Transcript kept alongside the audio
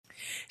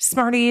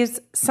Smarties,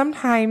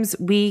 sometimes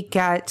we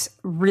get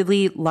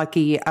really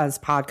lucky as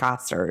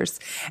podcasters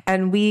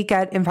and we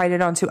get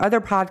invited onto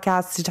other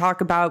podcasts to talk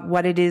about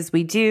what it is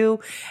we do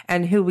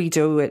and who we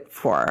do it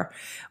for.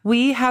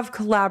 We have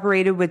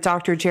collaborated with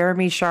Dr.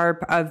 Jeremy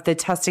Sharp of the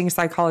Testing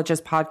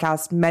Psychologist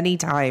podcast many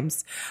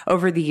times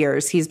over the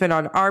years. He's been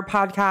on our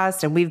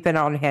podcast and we've been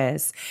on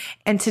his.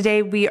 And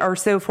today we are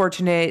so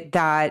fortunate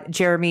that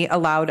Jeremy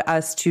allowed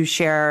us to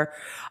share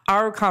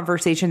our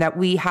conversation that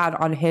we had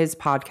on his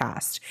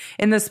podcast.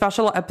 In the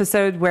special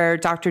episode where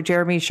Dr.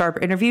 Jeremy Sharp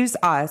interviews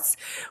us,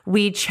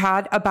 we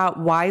chat about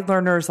why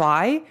learners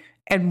lie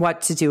and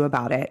what to do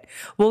about it.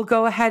 We'll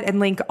go ahead and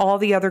link all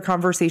the other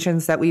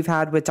conversations that we've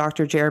had with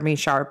Dr. Jeremy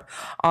Sharp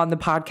on the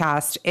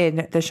podcast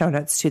in the show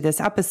notes to this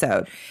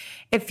episode.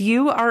 If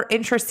you are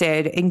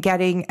interested in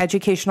getting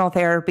educational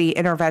therapy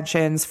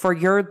interventions for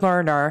your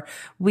learner,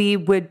 we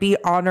would be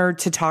honored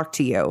to talk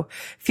to you.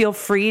 Feel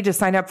free to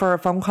sign up for a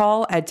phone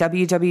call at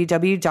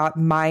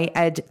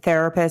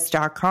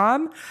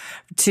www.myedtherapist.com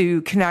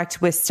to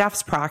connect with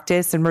Steph's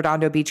practice in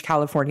Redondo Beach,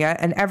 California,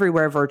 and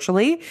everywhere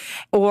virtually,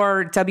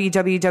 or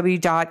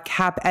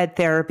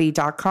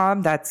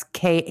www.kappedtherapy.com. That's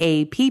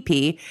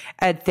KAPP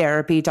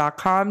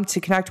edtherapy.com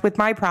to connect with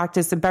my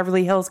practice in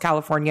Beverly Hills,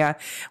 California,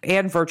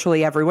 and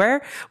virtually everywhere,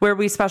 where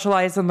we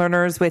specialize in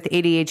learners with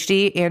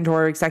ADHD and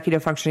or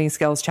executive functioning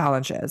skills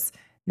challenges.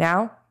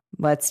 Now,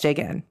 let's dig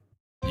in.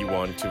 You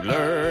want to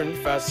learn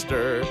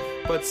faster,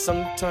 but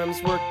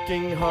sometimes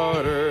working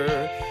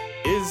harder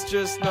is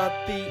just not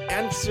the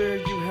answer.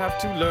 You have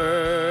to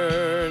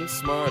learn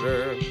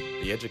smarter.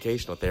 The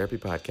Educational Therapy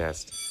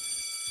Podcast.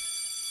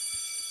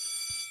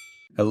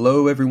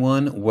 Hello,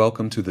 everyone.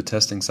 Welcome to the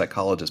Testing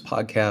Psychologist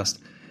Podcast,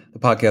 the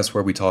podcast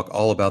where we talk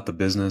all about the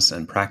business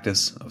and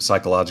practice of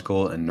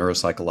psychological and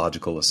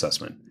neuropsychological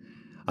assessment.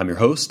 I'm your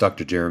host,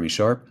 Dr. Jeremy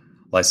Sharp,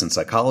 licensed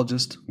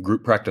psychologist,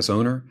 group practice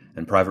owner,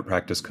 and private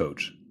practice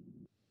coach.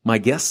 My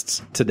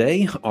guests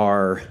today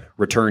are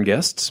return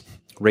guests.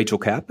 Rachel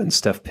Kapp and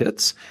Steph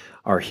Pitts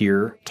are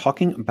here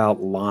talking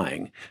about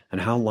lying and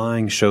how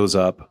lying shows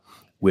up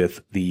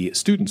with the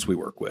students we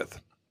work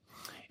with.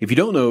 If you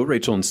don't know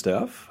Rachel and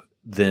Steph,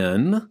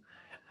 then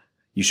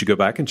you should go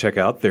back and check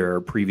out their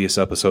previous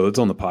episodes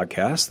on the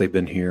podcast. They've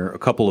been here a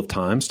couple of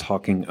times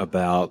talking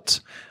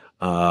about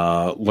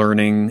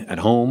learning at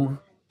home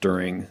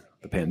during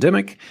the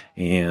pandemic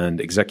and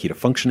executive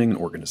functioning and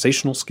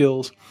organizational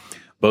skills.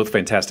 Both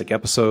fantastic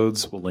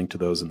episodes. We'll link to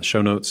those in the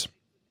show notes.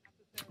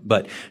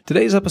 But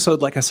today's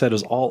episode, like I said,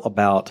 is all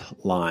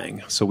about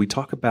lying. So we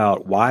talk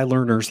about why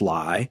learners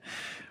lie.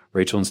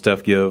 Rachel and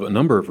Steph give a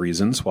number of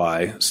reasons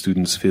why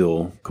students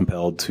feel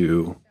compelled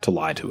to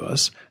lie to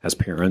us as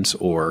parents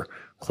or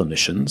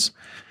clinicians.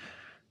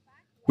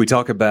 We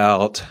talk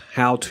about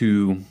how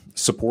to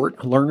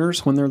support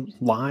learners when they're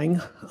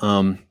lying,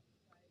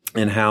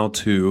 and how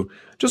to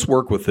just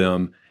work with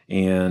them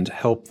and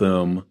help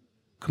them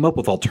come up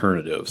with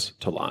alternatives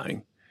to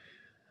lying.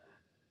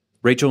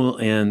 Rachel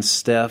and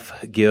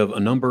Steph give a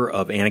number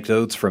of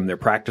anecdotes from their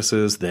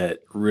practices that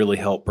really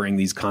help bring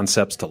these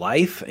concepts to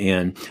life.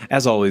 And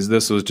as always,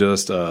 this was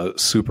just a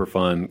super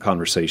fun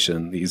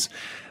conversation. These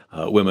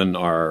women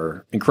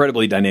are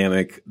incredibly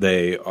dynamic.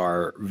 They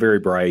are very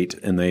bright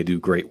and they do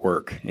great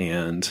work.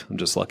 And I'm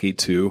just lucky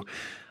to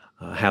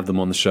have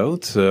them on the show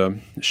to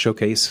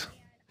showcase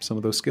some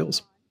of those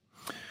skills.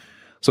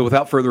 So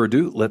without further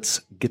ado, let's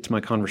get to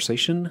my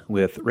conversation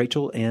with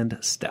Rachel and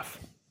Steph.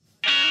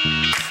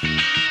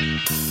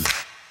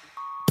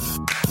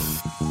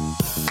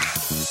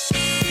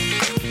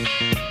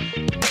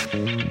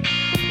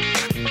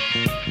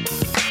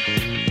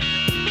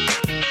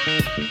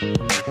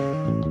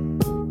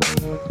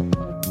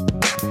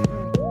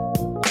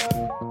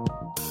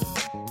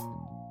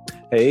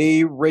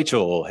 Hey,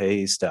 Rachel.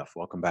 Hey, Steph.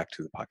 Welcome back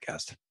to the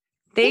podcast.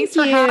 Thanks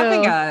for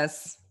having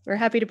us. We're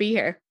happy to be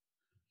here.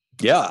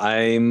 Yeah,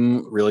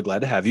 I'm really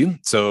glad to have you.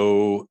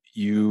 So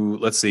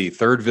let's see,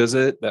 third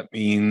visit. That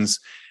means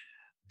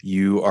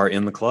you are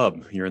in the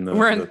club. You're in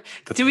the.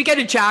 Do we get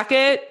a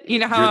jacket? You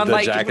know how the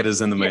jacket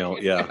is in the mail.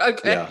 Yeah.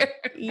 Okay.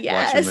 Yeah.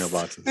 Yes. Watch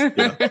your mailboxes.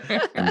 Yeah.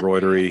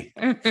 Embroidery,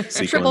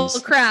 sequins, triple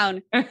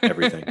crown,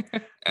 everything.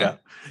 Yeah.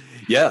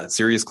 Yeah,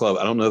 serious club.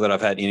 I don't know that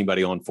I've had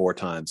anybody on 4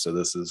 times, so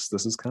this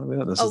is kind of it.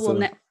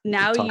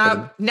 Now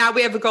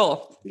we have a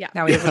goal. Yeah,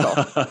 now we have a goal.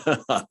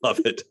 I love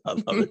it.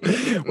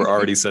 We're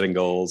already setting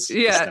goals.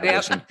 Yeah. Of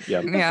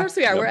course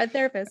we are. We're ed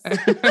therapists.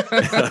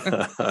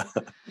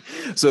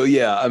 So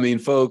yeah, I mean,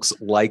 folks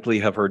likely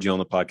have heard you on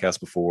the podcast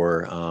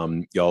before.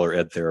 Y'all are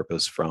ed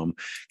therapists from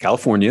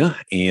California,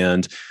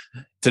 and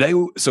today,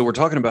 so we're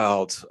talking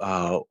about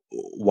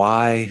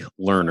why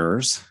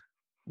learners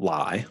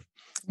lie,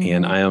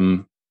 and I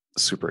am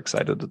super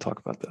excited to talk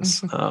about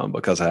this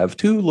because I have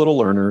 2 little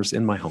learners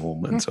in my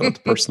home. And so it's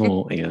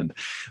personal and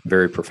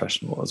very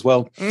professional as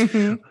well.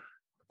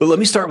 But let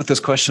me start with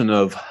this question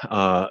of,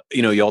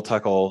 y'all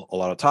tackle a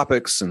lot of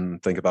topics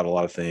and think about a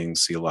lot of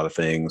things, see a lot of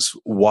things.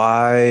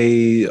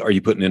 Why are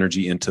you putting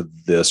energy into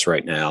this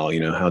right now?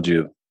 How'd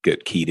you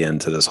get keyed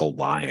into this whole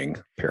lying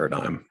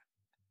paradigm?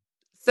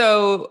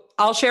 So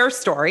I'll share a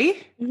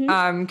story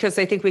because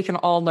I think we can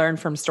all learn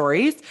from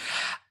stories.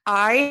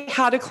 I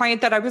had a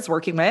client that I was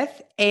working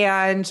with,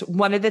 and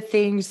one of the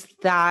things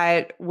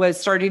that was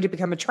starting to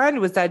become a trend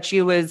was that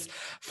she was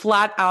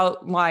flat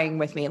out lying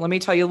with me. Let me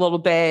tell you a little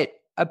bit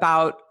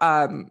about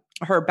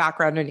her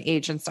background and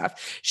age and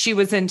stuff. She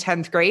was in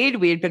 10th grade.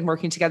 We had been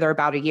working together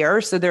about a year.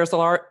 So there's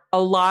a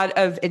lot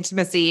of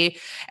intimacy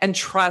and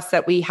trust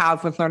that we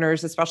have with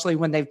learners, especially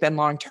when they've been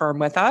long-term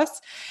with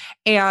us.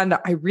 And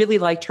I really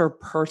liked her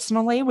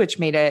personally, which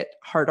made it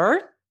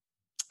harder.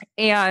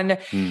 And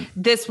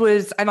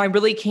and I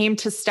really came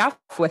to Steph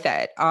with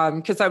it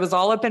because I was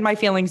all up in my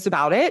feelings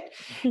about it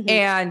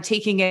and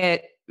taking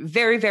it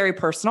very, very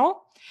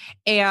personal.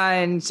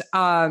 And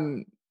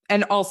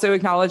also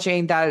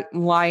acknowledging that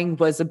lying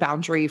was a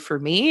boundary for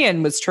me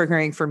and was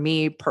triggering for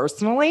me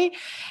personally.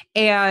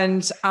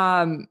 And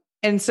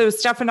so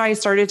Steph and I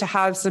started to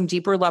have some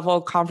deeper level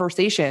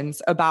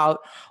conversations about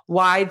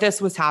why this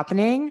was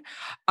happening,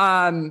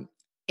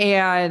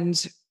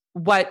 and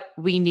what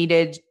we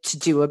needed to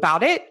do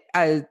about it,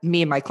 as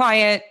me and my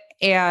client.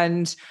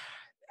 And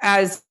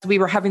as we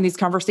were having these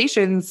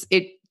conversations,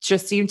 it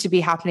just seemed to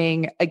be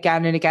happening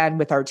again and again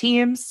with our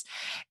teams.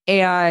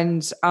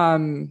 And,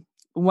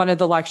 one of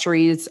the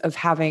luxuries of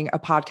having a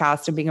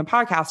podcast and being a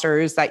podcaster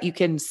is that you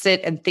can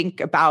sit and think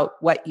about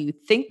what you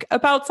think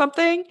about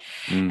something.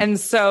 And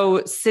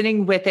so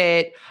sitting with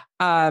it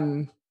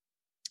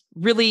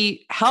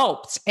really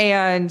helped.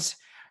 And,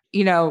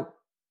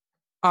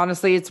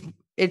 honestly,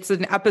 it's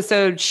an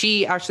episode.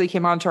 She actually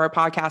came onto our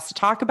podcast to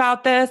talk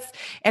about this,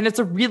 and it's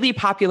a really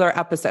popular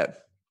episode.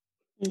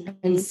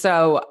 And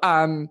so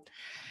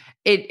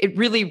it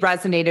really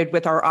resonated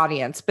with our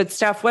audience. But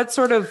Steph, what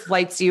sort of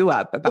lights you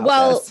up about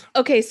this?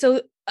 Okay.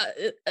 So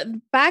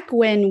back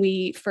when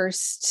we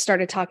first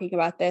started talking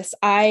about this,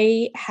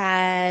 I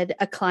had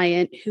a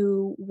client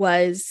who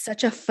was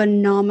such a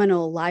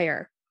phenomenal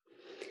liar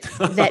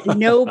that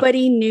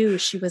nobody knew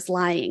she was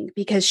lying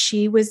because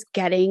she was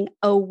getting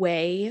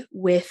away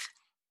with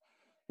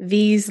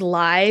these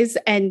lies.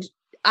 And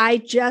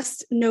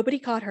nobody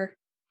caught her.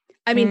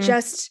 I mean,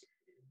 just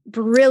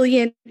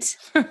brilliant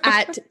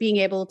at being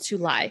able to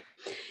lie.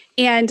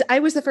 And I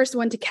was the first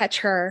one to catch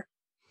her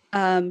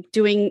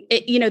doing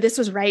it. This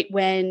was right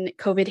when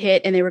COVID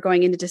hit and they were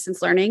going into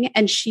distance learning,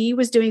 and she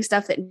was doing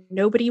stuff that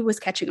nobody was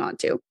catching on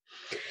to.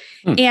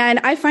 And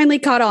I finally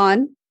caught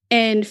on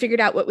and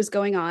figured out what was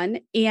going on.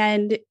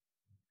 And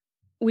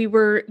we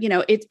were,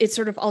 it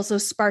sort of also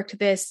sparked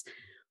this,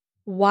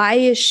 why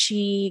is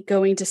she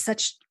going to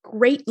such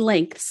great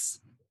lengths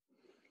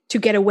to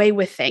get away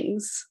with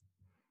things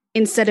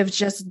instead of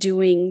just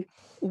doing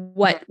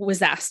what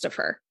was asked of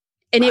her?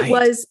 And it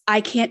was, I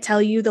can't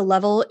tell you the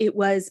level it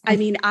was. I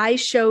mean, I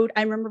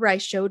remember I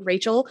showed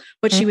Rachel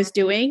what she was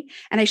doing,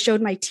 and I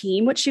showed my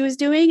team what she was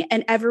doing,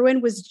 and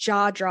everyone was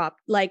jaw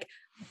dropped. Like,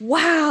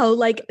 wow,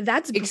 like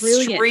that's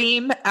brilliant.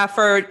 Extreme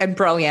effort and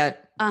brilliant.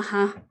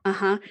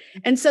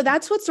 And so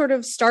that's what sort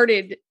of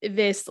started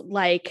this,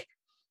 like,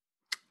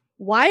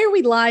 why are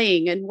we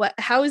lying? And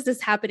how is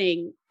this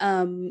happening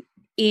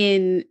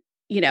in,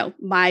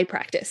 my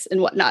practice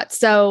and whatnot?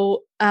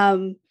 So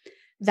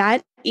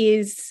that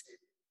is,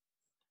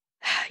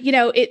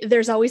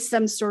 there's always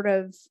some sort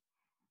of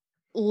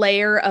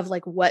layer of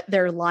like what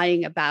they're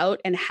lying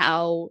about and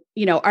how,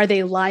 are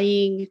they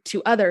lying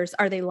to others?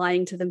 Are they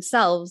lying to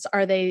themselves?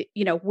 Are they,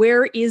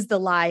 where is the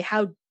lie?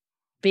 How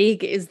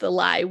big is the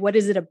lie? What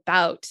is it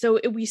about? So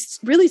we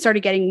really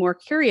started getting more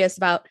curious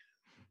about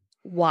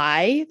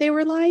why they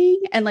were lying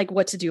and like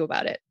what to do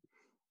about it.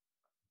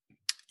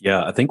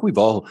 Yeah, I think we've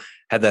all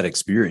had that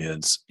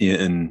experience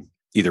in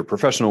either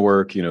professional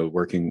work,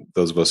 working,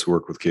 those of us who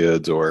work with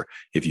kids, or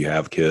if you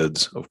have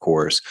kids, of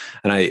course.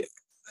 And I,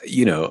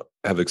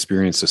 have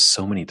experienced this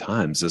so many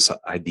times, this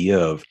idea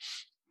of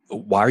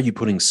why are you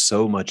putting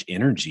so much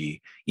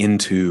energy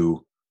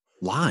into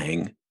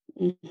lying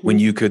when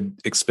you could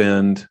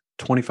expend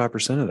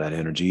 25% of that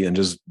energy and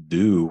just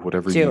do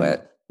whatever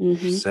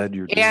you said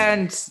you're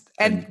doing.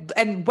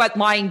 And what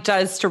lying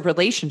does to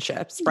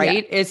relationships,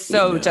 right? Yeah. Is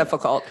so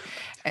difficult.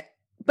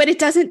 But it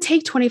doesn't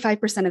take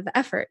 25% of the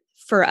effort.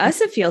 For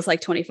us, it feels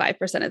like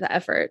 25% of the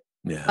effort,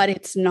 but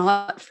it's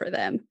not for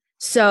them.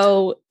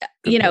 So,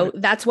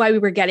 that's why we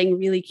were getting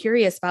really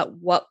curious about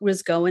what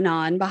was going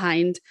on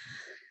behind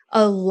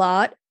a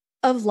lot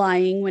of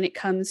lying when it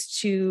comes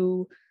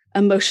to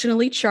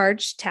emotionally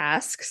charged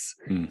tasks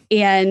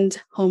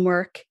and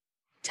homework,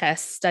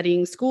 tests,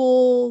 studying,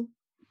 school,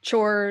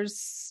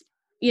 chores,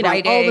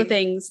 writing, all the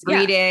things,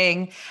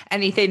 reading,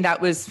 anything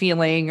that was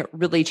feeling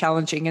really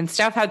challenging. And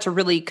Steph had to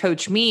really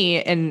coach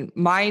me in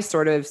my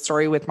sort of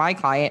story with my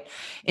client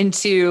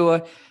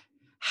into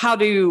how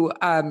to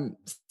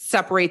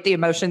separate the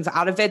emotions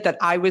out of it that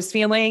I was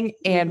feeling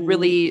and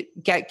really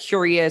get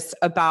curious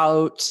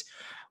about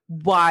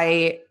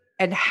why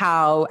and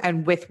how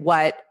and with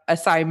what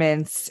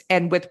assignments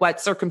and with what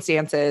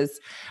circumstances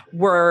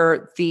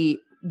were the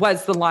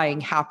was the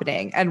lying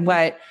happening? And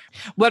what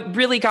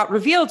really got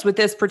revealed with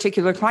this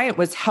particular client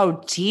was how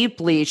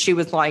deeply she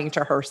was lying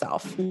to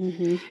herself.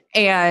 Mm-hmm.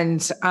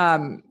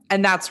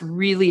 And that's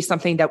really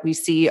something that we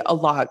see a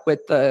lot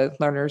with the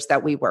learners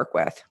that we work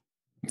with.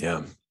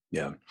 Yeah.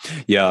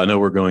 I know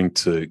we're going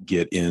to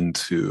get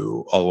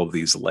into all of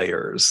these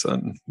layers,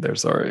 and we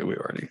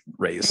already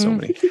raised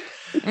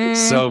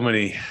so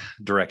many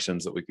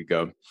directions that we could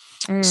go.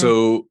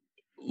 So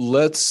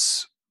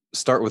let's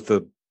start with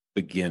the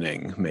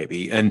beginning,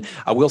 maybe. And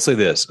I will say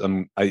this: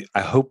 I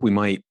hope we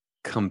might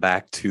come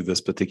back to this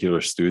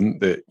particular student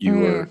that you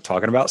were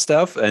talking about,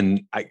 Steph,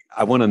 and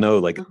I want to know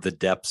like the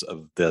depths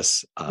of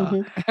this,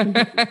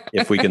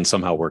 if we can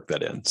somehow work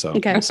that in. So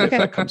we'll see if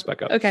that comes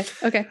back up.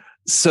 Okay.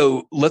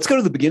 So let's go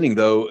to the beginning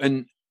though,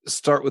 and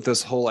start with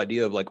this whole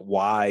idea of like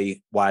why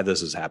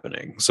this is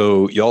happening.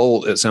 So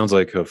y'all, it sounds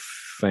like have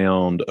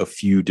found a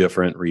few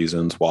different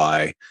reasons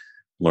why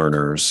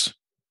learners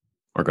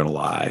are going to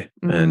lie,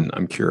 and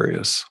I'm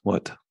curious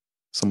what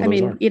some of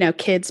those are.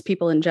 Kids,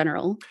 people in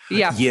general.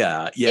 Yeah.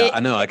 I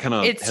know. I kind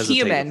of hesitate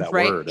human, with that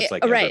right? word. It's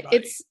like right.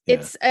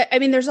 It's. I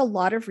mean, there's a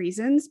lot of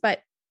reasons,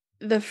 but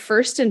the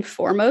first and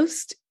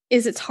foremost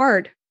is it's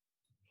hard.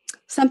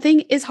 Something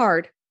is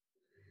hard.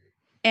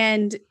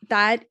 And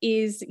that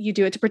is, you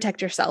do it to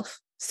protect yourself.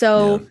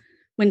 So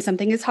when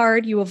something is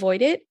hard, you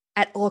avoid it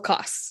at all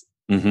costs.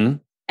 Mm-hmm.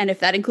 And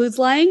if that includes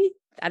lying,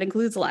 that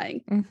includes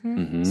lying. Mm-hmm.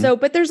 Mm-hmm. So,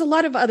 but there's a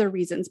lot of other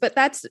reasons, but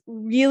that's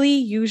really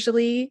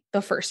usually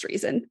the first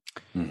reason.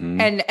 Mm-hmm.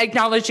 And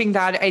acknowledging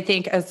that, I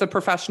think, as the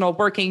professional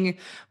working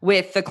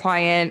with the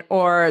client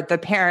or the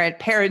parent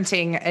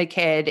parenting a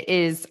kid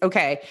is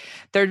okay.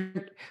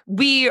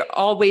 We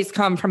always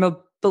come from a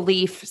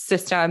belief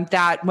system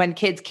that when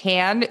kids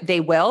can, they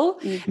will.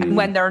 Mm-hmm. And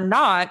when they're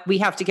not, we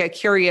have to get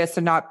curious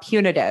and not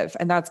punitive.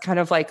 And that's kind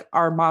of like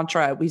our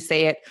mantra. We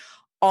say it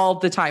all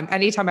the time.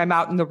 Anytime I'm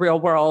out in the real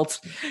world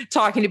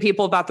talking to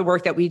people about the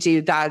work that we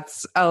do,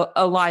 that's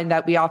a line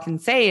that we often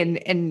say.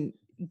 And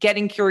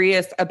getting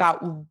curious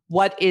about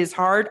what is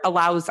hard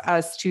allows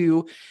us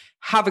to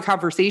have a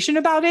conversation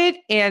about it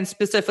and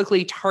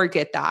specifically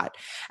target that.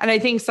 And I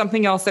think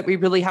something else that we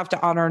really have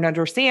to honor and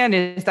understand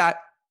is that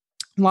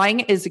lying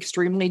is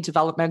extremely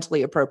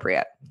developmentally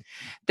appropriate.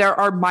 There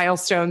are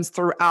milestones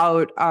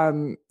throughout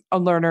a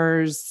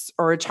learner's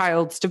or a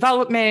child's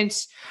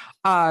development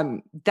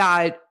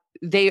that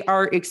they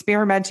are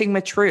experimenting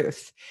with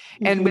truth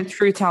and with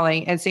truth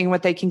telling and seeing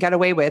what they can get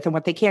away with and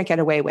what they can't get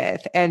away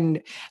with.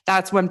 And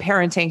that's when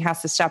parenting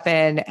has to step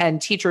in and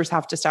teachers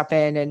have to step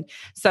in and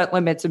set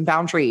limits and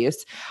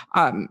boundaries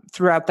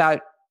throughout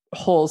that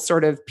whole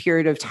sort of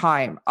period of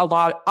time.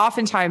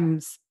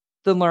 Oftentimes,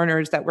 the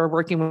learners that we're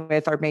working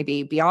with are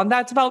maybe beyond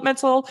that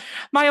developmental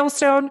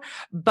milestone,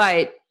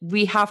 but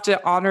we have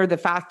to honor the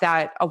fact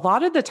that a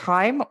lot of the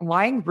time,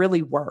 lying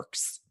really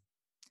works.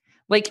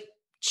 Like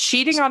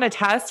cheating on a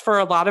test for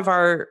a lot of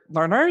our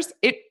learners,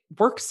 it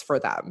works for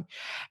them.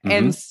 Mm-hmm.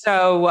 And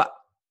so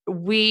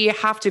we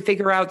have to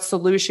figure out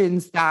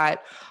solutions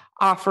that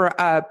offer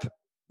up,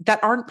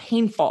 that aren't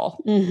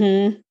painful,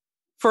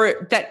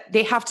 for that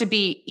they have to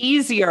be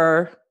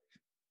easier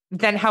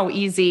than how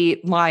easy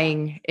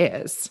lying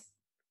is.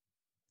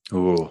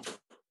 Oh,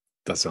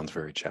 that sounds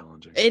very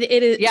challenging. It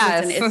is.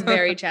 Yes. Listen, it's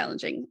very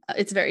challenging.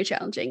 It's very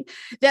challenging.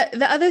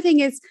 The other thing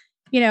is,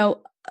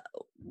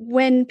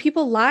 when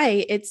people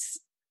lie, it's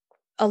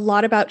a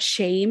lot about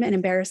shame and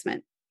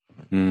embarrassment.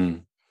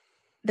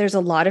 There's a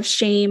lot of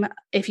shame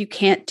if you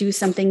can't do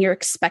something you're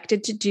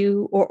expected to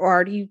do or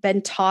already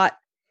been taught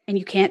and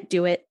you can't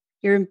do it.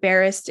 You're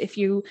embarrassed if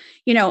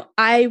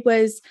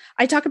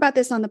I talk about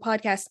this on the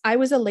podcast. I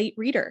was a late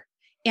reader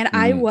and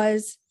I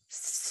was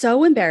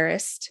so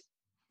embarrassed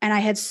and I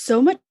had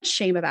so much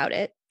shame about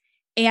it.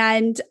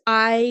 And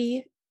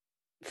I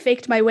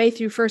faked my way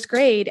through first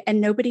grade and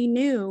nobody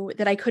knew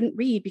that I couldn't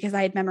read because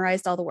I had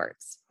memorized all the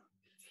words.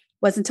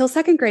 It wasn't until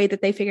second grade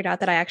that they figured out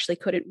that I actually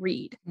couldn't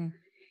read.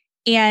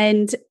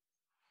 And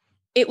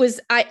it was,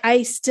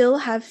 I still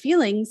have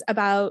feelings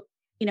about,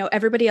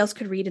 everybody else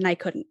could read and I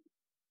couldn't.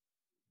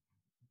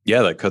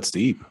 Yeah, that cuts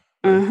deep.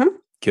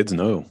 Kids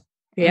know.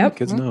 Yep.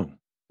 Kids know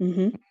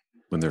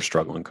when they're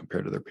struggling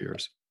compared to their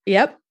peers.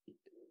 Yep.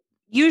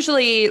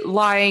 Usually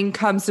lying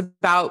comes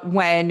about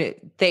when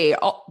they,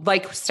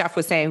 like Steph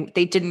was saying,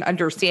 they didn't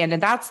understand.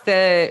 And that's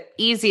the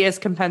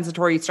easiest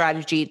compensatory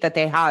strategy that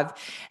they have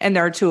in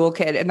their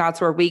toolkit. And that's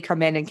where we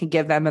come in and can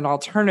give them an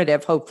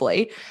alternative,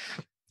 hopefully.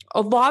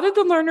 A lot of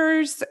the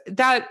learners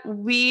that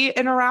we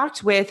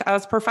interact with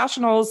as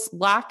professionals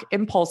lack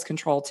impulse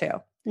control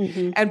too.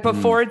 And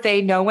before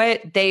they know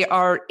it, they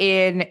are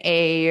in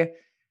a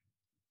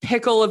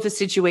pickle of a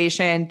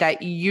situation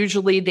that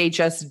usually they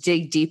just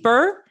dig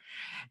deeper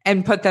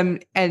and put them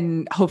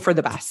and hope for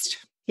the best.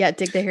 Yeah,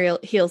 dig the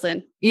heels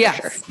in.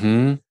 Yes.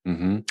 Sure.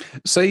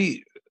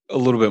 Say a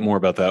little bit more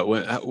about that.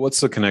 What's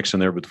the connection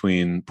there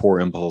between poor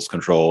impulse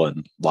control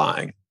and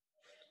lying?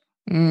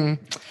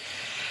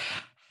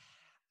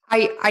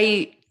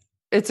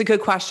 It's a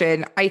good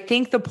question. I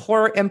think the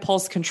poor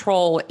impulse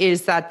control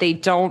is that they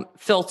don't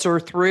filter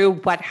through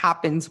what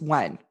happens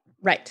when.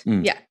 Right.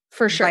 Mm. Yeah,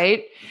 for sure.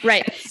 Right.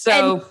 Right.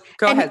 So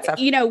go ahead, Steph.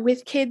 You know,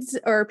 with kids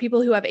or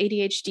people who have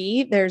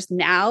ADHD, there's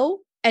now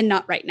and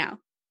not right now.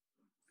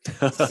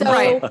 So,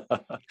 Right.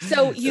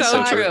 so you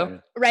So got, true.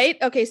 right?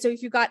 Okay. So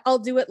if you got, I'll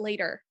do it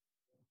later,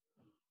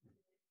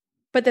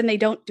 but then they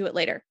don't do it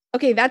later.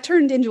 Okay. That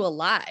turned into a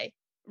lie,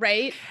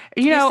 right?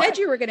 You said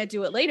you were going to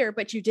do it later,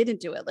 but you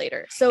didn't do it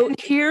later. So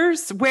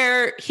here's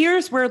where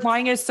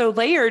lying is so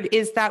layered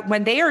is that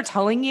when they are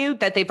telling you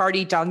that they've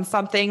already done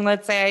something,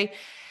 let's say,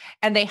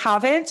 and they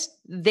haven't,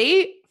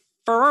 they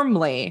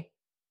firmly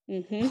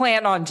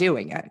plan on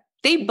doing it.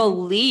 They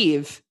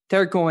believe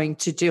they're going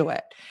to do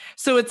it.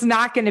 So it's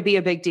not going to be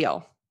a big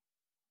deal.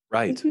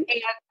 Right.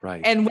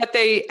 Right. And what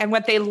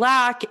they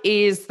lack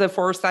is the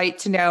foresight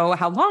to know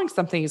how long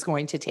something is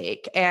going to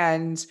take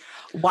and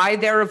why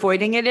they're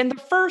avoiding it in the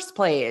first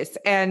place.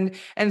 And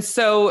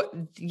so,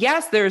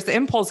 yes, there's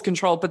impulse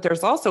control, but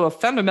there's also a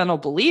fundamental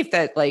belief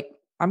that like,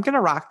 I'm going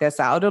to rock this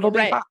out. It'll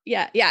be fine.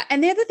 Yeah. Yeah.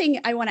 And the other thing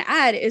I want to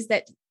add is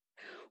that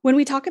when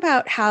we talk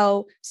about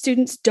how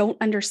students don't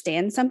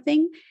understand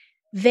something,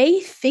 they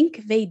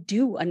think they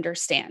do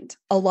understand,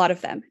 a lot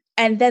of them.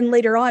 And then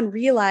later on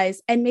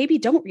realize, and maybe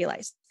don't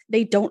realize,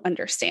 they don't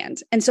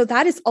understand. And so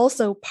that is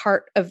also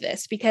part of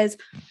this, because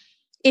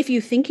if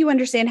you think you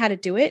understand how to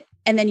do it,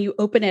 and then you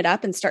open it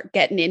up and start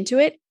getting into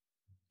it,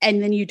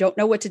 and then you don't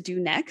know what to do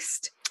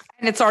next.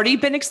 And it's already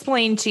been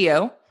explained to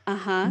you.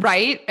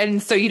 Right.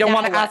 And so you don't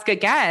want to ask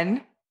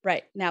again.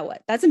 Right. Now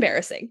what? That's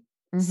embarrassing.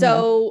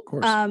 So,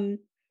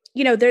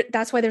 you know,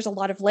 that's why there's a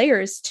lot of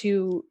layers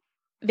to,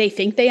 they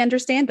think they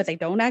understand, but they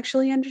don't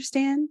actually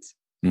understand.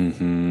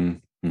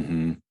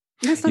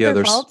 That's not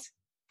their fault.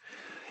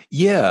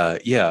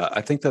 Yeah.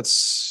 I think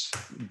that's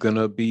going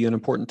to be an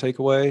important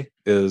takeaway,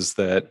 is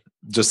that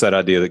just that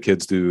idea that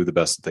kids do the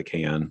best that they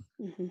can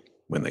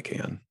when they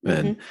can.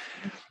 And,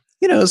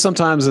 you know,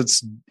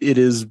 sometimes it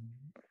is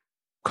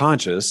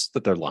conscious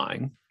that they're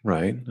lying.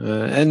 Right.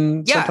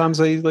 And sometimes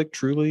they like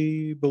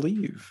truly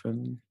believe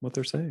in what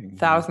they're saying.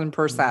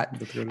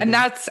 1,000%.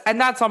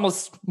 And that's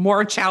almost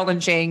more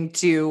challenging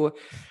to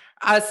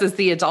us as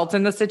the adult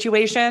in the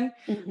situation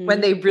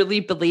when they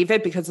really believe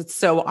it, because it's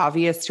so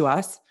obvious to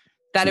us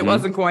that it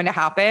wasn't going to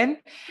happen.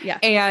 Yeah.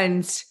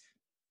 And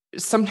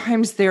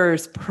sometimes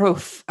there's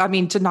proof. I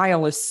mean,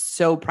 denial is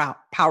so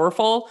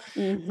powerful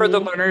for the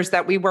learners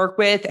that we work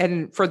with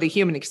and for the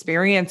human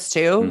experience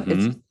too.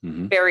 It's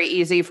very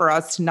easy for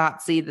us to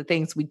not see the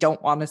things we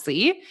don't want to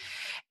see.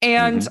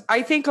 And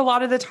I think a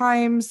lot of the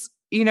times,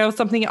 you know,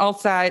 something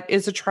else that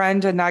is a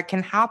trend and that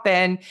can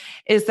happen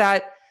is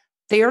that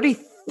they already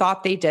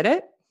thought they did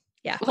it.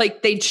 Yeah.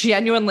 Like they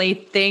genuinely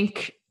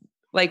think,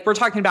 like we're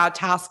talking about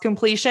task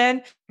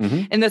completion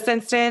in this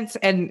instance,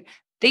 and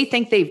they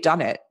think they've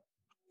done it.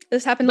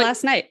 This happened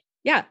last night.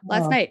 Yeah.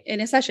 Last night in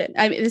a session.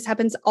 I mean, this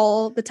happens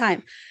all the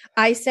time.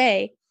 I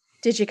say,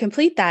 did you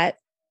complete that?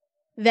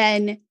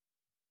 Then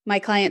my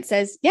client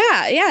says,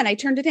 yeah. And I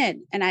turned it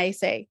in, and I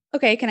say,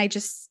 okay, can I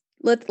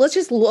let's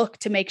just look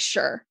to make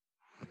sure.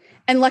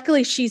 And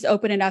luckily she's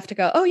open enough to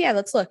go, oh yeah,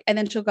 let's look. And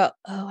then she'll go,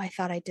 oh, I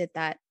thought I did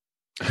that.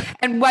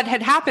 And what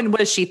had happened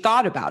was she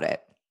thought about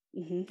it.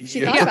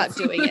 She thought about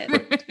doing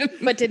it,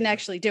 but didn't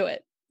actually do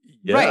it.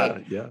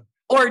 Right. Yeah.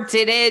 Or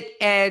did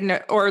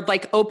it or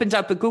like opened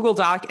up a Google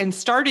Doc and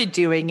started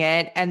doing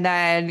it and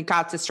then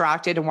got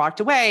distracted and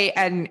walked away.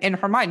 And in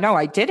her mind, no,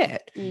 I did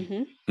it.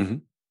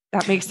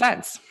 That makes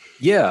sense.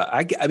 Yeah.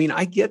 I mean,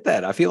 I get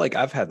that. I feel like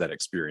I've had that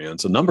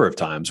experience a number of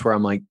times where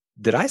I'm like,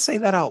 did I say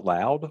that out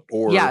loud?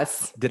 Or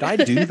did I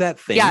do that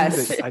thing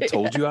that I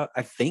told you?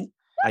 I think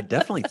I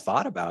definitely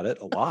thought about it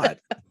a lot.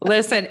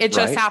 Listen, it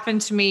just happened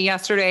to me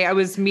yesterday. I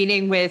was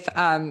meeting with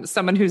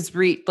someone who's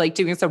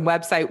doing some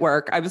website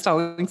work. I was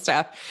telling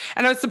Steph,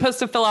 and I was supposed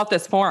to fill out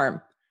this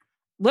form.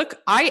 Look,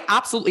 I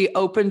absolutely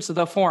opened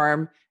the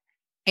form,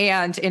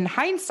 and in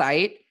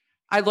hindsight,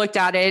 I looked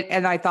at it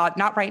and I thought,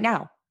 not right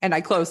now, and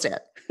I closed it.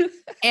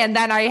 And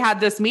then I had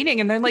this meeting,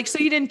 and they're like, "So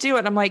you didn't do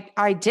it?" I'm like,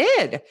 "I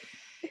did."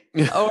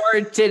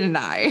 Or didn't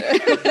I?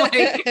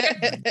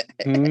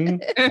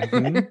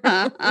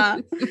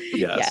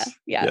 Yes.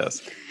 Yeah.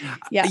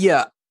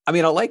 I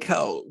mean, I like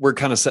how we're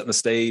kind of setting the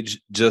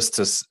stage just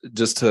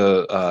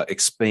to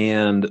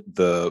expand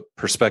the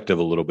perspective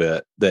a little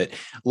bit, that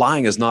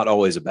lying is not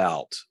always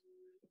about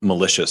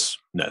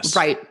maliciousness.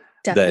 Right.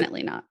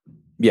 Definitely not.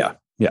 Yeah.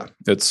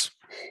 It's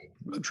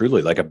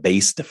truly like a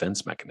base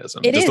defense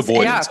mechanism. It just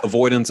is.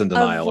 Avoidance and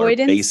denial are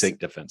basic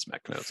defense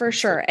mechanisms. For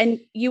sure. And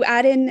you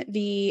add in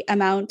the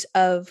amount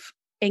of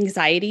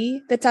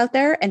anxiety that's out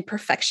there and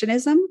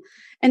perfectionism.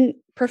 And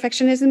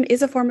perfectionism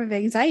is a form of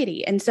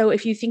anxiety. And so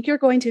if you think you're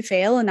going to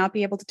fail and not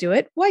be able to do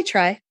it, why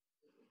try?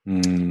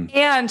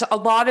 And a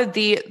lot of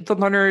the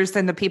learners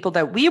and the people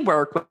that we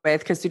work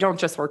with, because we don't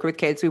just work with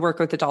kids, we work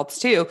with adults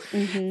too,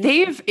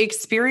 they've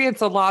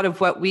experienced a lot of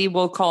what we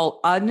will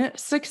call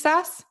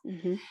unsuccess.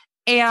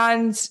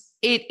 And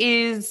it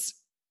is,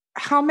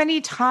 how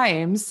many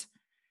times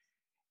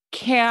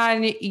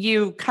can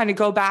you kind of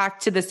go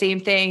back to the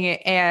same thing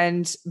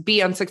and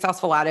be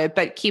unsuccessful at it,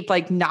 but keep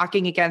like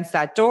knocking against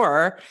that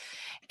door?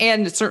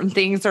 And certain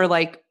things are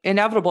like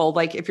inevitable.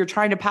 Like if you're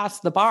trying to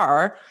pass the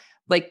bar,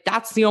 like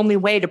that's the only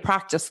way to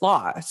practice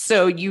law.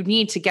 So you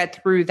need to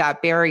get through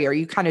that barrier.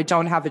 You kind of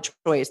don't have a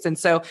choice. And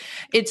so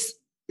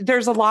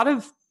there's a lot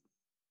of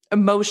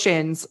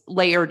emotions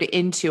layered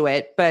into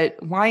it, but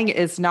lying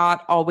is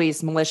not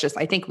always malicious.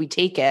 I think we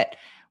take it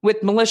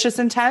with malicious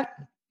intent,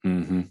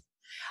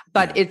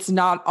 but it's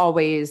not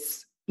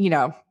always,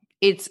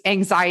 it's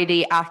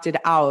anxiety acted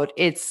out.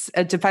 It's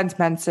a defense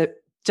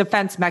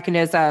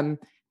mechanism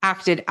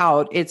acted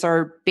out. It's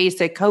our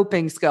basic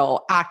coping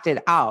skill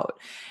acted out.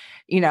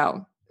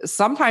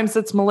 Sometimes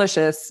it's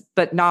malicious,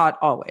 but not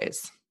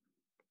always.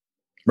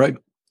 Right.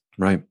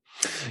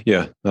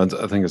 Yeah, I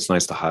think it's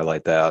nice to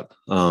highlight that.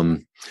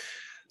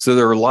 So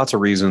there are lots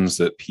of reasons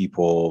that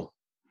people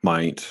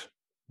might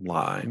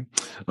lie.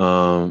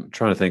 Trying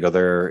to think,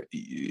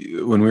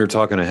 when we were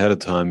talking ahead of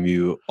time,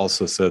 you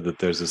also said that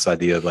there's this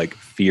idea of like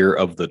fear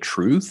of the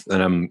truth.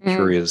 And I'm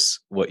curious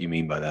what you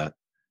mean by that.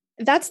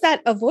 That's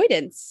that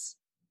avoidance,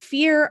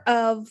 fear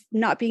of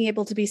not being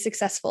able to be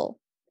successful,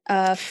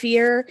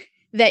 fear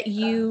that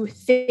you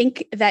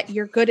think that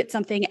you're good at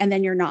something and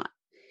then you're not.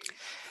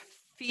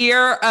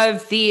 Fear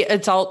of the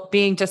adult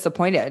being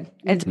disappointed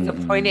and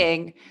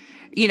disappointing.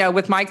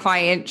 With my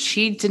client,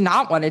 she did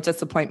not want to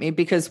disappoint me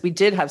because we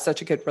did have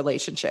such a good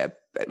relationship.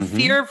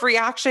 Fear of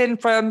reaction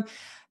from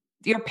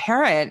your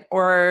parent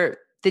or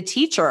the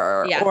teacher,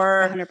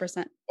 or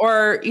 100%,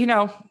 or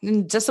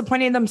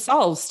disappointing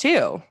themselves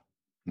too.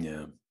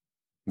 Yeah.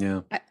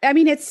 I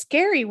mean, it's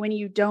scary when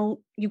you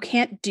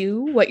can't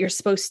do what you're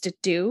supposed to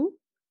do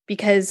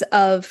because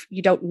of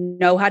you don't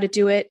know how to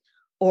do it,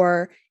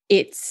 or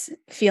it's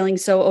feeling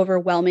so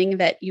overwhelming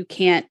that you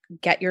can't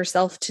get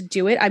yourself to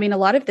do it. I mean, a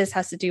lot of this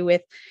has to do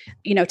with,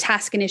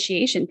 task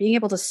initiation. Being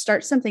able to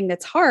start something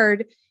that's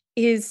hard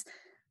is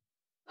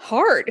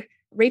hard.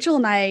 Rachel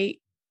and I,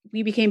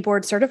 we became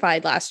board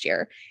certified last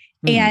year,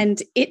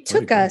 and it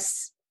took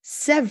us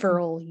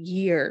several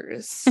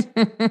years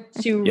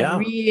to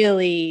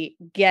really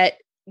get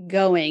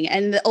going.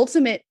 And the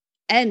ultimate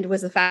end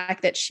was the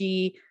fact that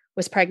she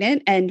was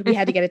pregnant and we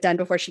had to get it done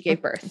before she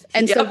gave birth.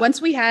 And so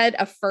once we had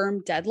a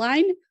firm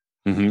deadline,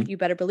 you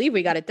better believe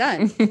we got it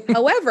done.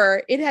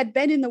 However, it had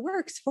been in the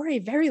works for a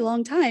very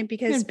long time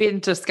because it's been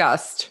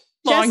discussed,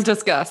 long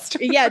discussed.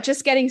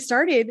 Just getting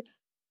started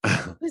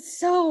was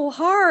so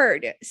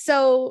hard.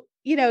 So,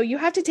 you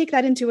have to take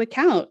that into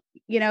account.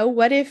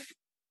 What if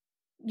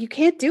you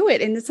can't do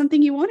it and it's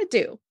something you want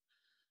to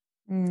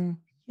do?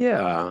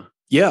 Yeah,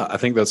 I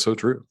think that's so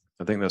true.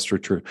 I think that's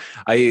true.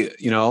 I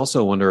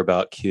also wonder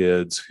about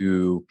kids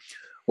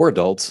or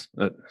adults,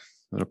 that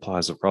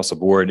applies across the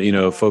board,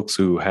 folks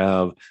who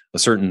have a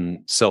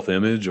certain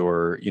self-image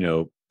or,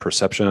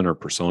 perception or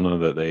persona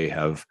that they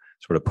have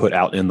sort of put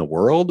out in the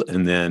world.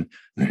 And then,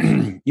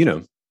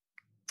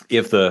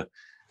 if the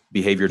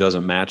behavior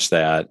doesn't match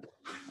that,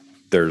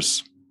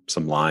 there's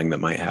some lying that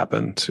might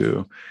happen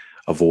to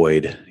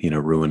avoid,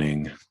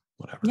 ruining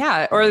whatever.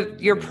 Yeah. Or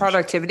your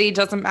productivity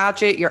doesn't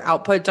match it. Your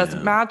output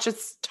doesn't match.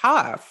 It's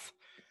tough.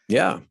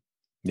 Yeah.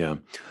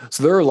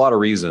 So there are a lot of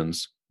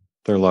reasons.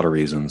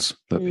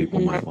 That people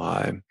might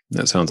lie.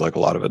 It sounds like a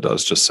lot of it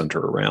does just center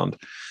around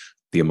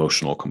the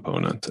emotional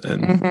component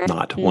and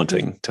not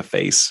wanting to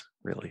face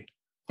really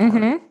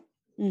hard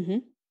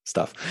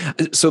stuff.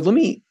 So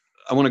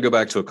I want to go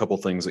back to a couple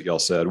things that y'all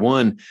said.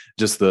 One,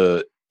 just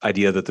the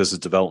idea that this is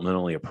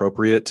developmentally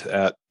appropriate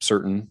at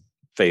certain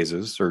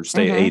phases or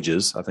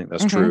ages. I think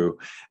that's true.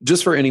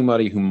 Just for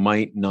anybody who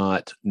might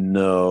not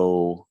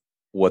know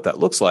what that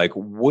looks like,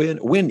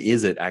 when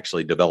is it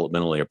actually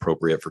developmentally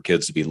appropriate for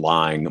kids to be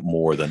lying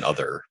more than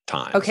other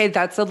times? Okay,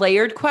 that's a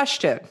layered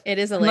question. It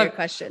is a layered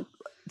question.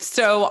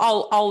 So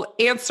I'll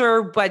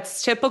answer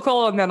what's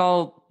typical, and then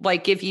I'll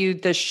give you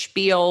the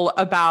spiel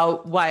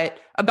about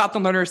the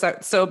learners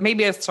so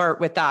maybe I'll start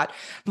with that.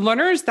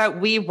 Learners that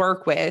we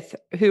work with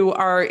who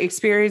are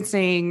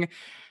experiencing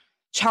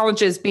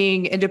challenges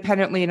being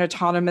independently and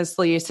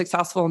autonomously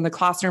successful in the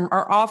classroom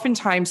are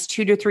oftentimes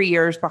 2 to 3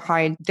 years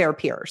behind their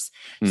peers.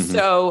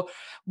 So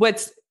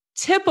what's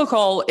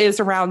typical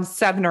is around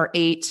 7 or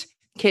 8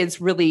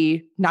 kids,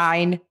 really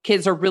 9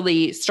 kids are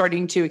really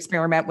starting to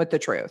experiment with the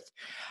truth.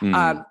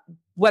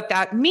 What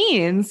that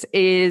means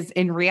is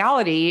in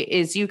reality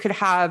is you could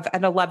have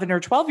an 11 or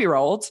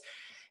 12-year-old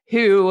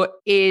who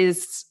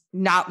is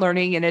not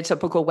learning in a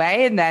typical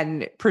way and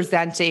then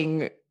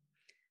presenting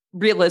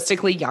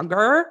realistically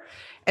younger.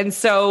 And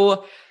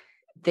so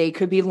they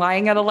could be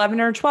lying at 11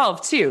 or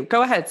 12 too.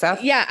 Go ahead,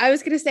 Seth. Yeah, I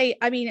was going to say,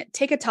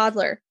 take a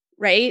toddler,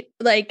 right?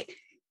 Like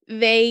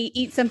they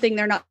eat something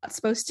they're not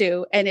supposed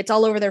to and it's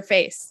all over their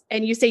face.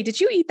 And you say, "Did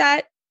you eat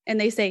that?" And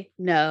they say,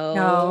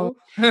 no.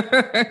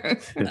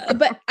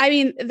 But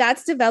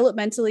that's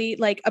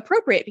developmentally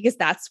appropriate because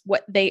that's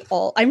what I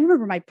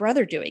remember my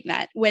brother doing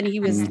that when he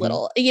was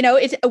little,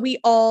 we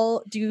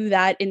all do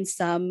that in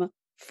some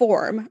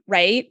form,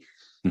 right?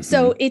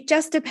 So it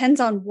just depends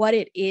on what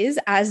it is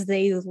as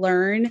they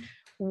learn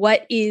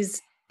what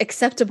is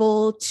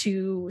acceptable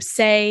to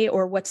say,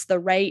 or what's the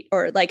right,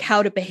 or like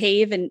how to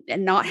behave and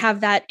not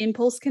have that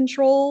impulse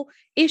control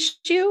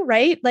issue,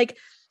 right? Like,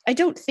 I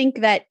don't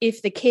think that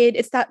if the kid,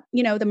 it's that,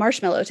 the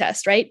marshmallow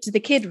test, right? Did the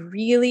kid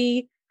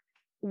really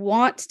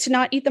want to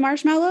not eat the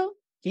marshmallow?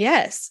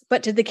 Yes.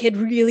 But did the kid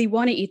really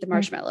want to eat the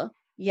marshmallow?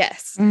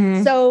 Yes.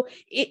 Mhm. So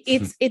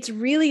it's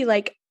really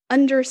like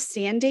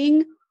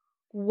understanding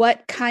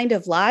what kind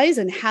of lies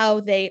and how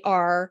they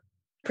are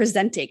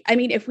presenting. I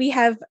mean, if we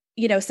have,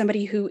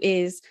 somebody who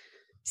is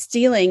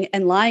stealing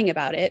and lying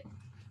about it,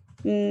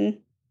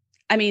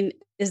 I mean,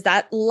 is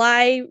that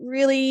lie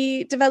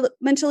really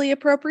developmentally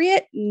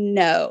appropriate?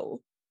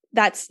 No,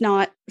 that's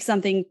not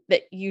something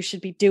that you should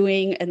be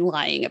doing and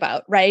lying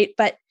about, right?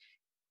 But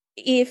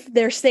if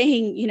they're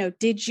saying,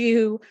 did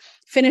you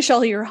finish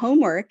all your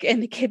homework?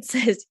 And the kid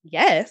says,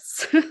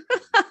 yes,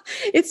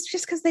 it's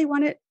just because they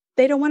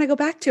don't want to go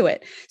back to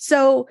it.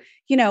 So,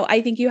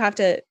 I think you have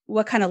to,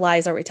 what kind of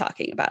lies are we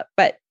talking about?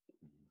 But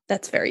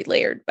that's very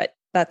layered, but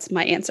that's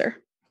my answer.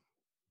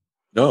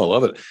 No, I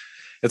love it.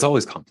 It's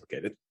always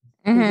complicated.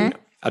 Mhm.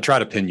 I try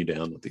to pin you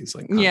down with these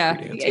like concrete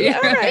answers. Yeah.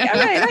 All right.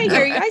 I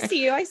hear you. I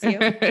see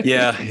you.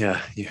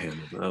 Yeah. You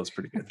handled it. That was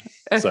pretty good.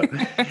 So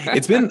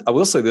I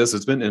will say this,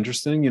 it's been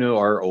interesting.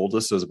 Our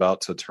oldest is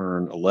about to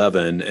turn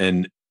 11,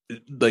 and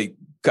like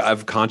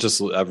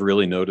I've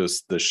really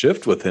noticed the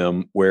shift with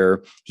him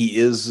where he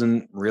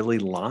isn't really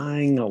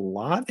lying a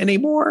lot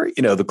anymore.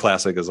 The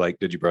classic is like,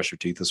 did you brush your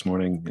teeth this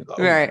morning?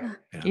 Right.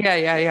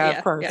 Yeah,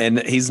 of course.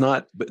 And he's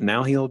not, but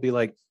now he'll be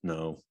like,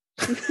 no.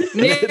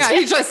 Yeah,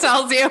 he just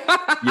tells you.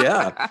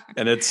 Yeah,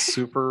 and it's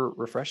super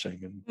refreshing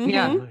and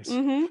Yeah. nice.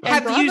 And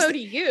Have bravo you- to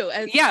you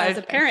as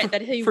a parent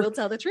that he will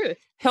tell the truth.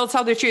 He'll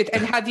tell the truth.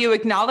 And have you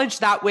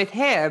acknowledged that with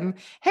him?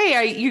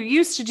 Hey, you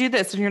used to do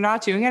this and you're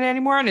not doing it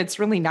anymore, and it's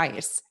really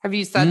nice. Have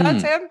you said that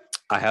to him?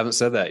 I haven't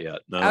said that yet.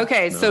 No.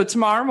 Okay, no. so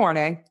tomorrow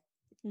morning,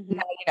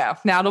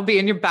 now it'll be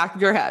in your back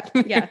of your head.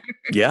 Yeah.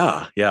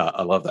 Yeah,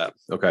 I love that.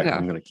 Okay, Yeah.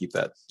 I'm going to keep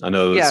that. I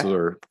know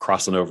we're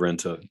crossing over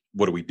into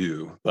what do we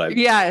do, but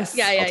Yes.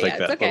 I'll take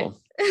that it's okay. little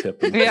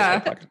tip. In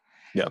Yeah. my pocket.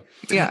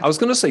 Yeah. I was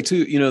going to say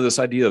too, this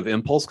idea of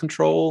impulse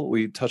control,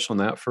 we touched on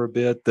that for a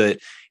bit, that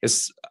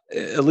it's,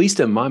 at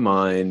least in my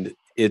mind,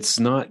 it's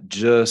not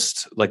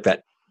just like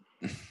that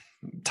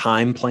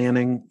time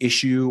planning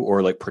issue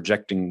or like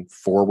projecting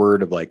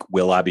forward of like,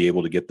 will I be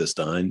able to get this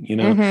done?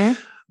 Mhm.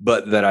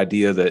 But that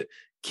idea that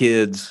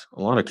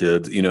a lot of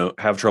kids,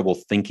 have trouble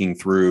thinking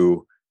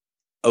through,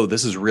 oh,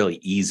 this is really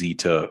easy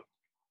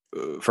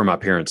for my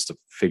parents to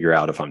figure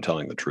out if I'm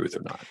telling the truth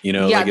or not.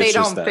 Yeah, they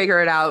don't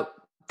figure it out.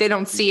 They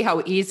don't see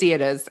how easy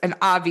it is and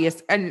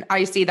obvious. And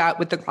I see that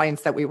with the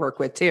clients that we work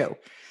with too.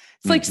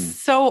 It's like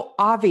so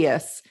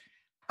obvious.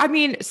 I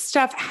mean,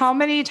 Steph, how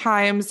many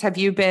times have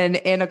you been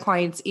in a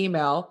client's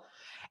email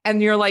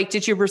and you're like,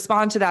 did you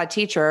respond to that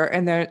teacher?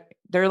 And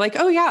they're like,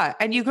 oh yeah.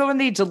 And you go and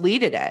they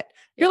deleted it.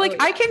 You're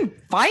like, I can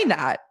find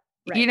that,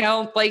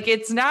 like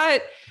it's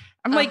not,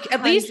 I'm like,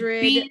 at least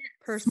be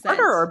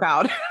smarter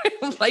about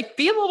it. Like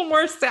be a little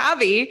more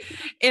savvy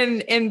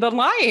in the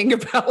lying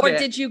about it. Or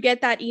did you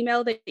get that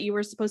email that you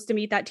were supposed to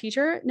meet that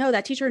teacher? No,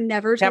 that teacher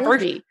never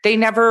told me. They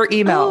never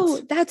emailed.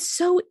 Oh, that's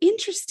so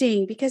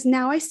interesting because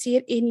now I see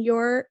it in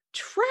your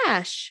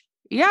trash.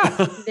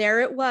 Yeah.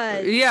 There it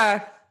was.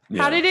 Yeah.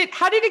 How did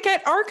it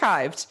get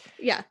archived?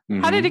 Yeah.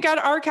 How did it get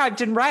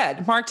archived and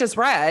read, marked as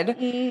read?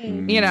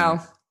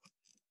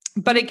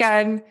 But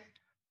again,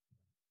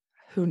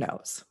 who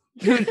knows?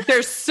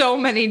 There's so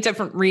many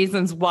different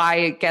reasons why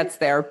it gets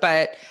there.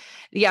 But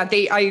yeah,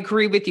 I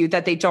agree with you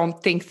that they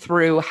don't think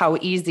through how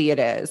easy it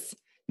is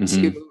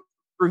to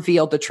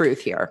reveal the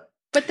truth here.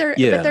 But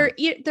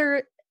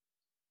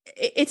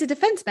it's a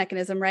defense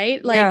mechanism,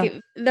 right?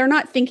 Like they're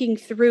not thinking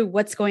through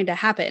what's going to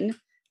happen.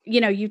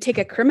 You take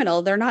a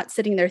criminal, they're not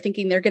sitting there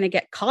thinking they're going to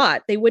get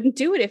caught. They wouldn't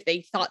do it if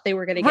they thought they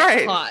were going to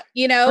get caught,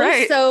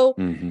 Right. So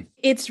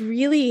it's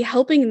really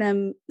helping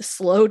them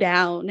slow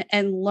down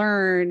and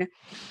learn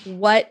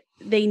what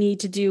they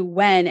need to do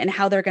when and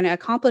how they're going to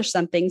accomplish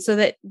something so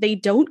that they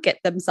don't get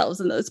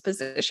themselves in those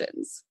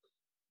positions.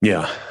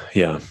 Yeah.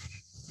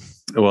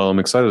 Well, I'm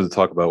excited to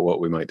talk about what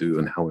we might do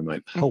and how we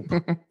might help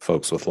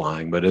folks with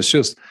lying, but it's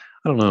just,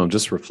 I don't know,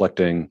 just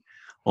reflecting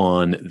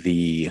on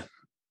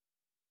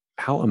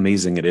how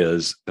amazing it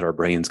is that our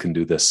brains can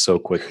do this so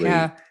quickly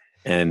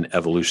and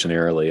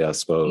evolutionarily, I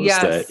suppose,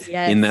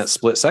 in that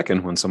split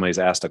second when somebody's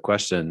asked a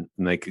question,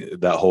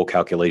 that whole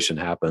calculation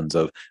happens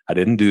of, I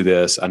didn't do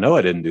this. I know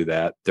I didn't do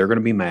that. They're going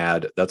to be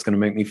mad. That's going to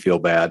make me feel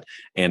bad.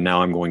 And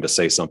now I'm going to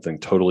say something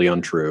totally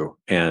untrue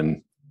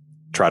and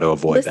try to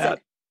avoid that.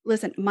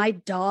 Listen, my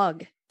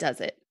dog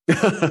does it.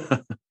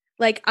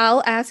 Like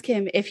I'll ask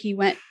him if he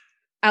went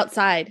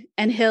outside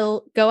and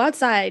he'll go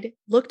outside,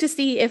 look to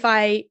see if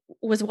I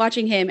was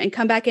watching him and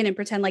come back in and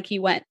pretend like he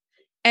went.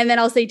 And then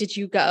I'll say, did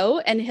you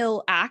go? And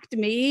he'll act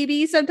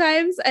maybe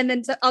sometimes. And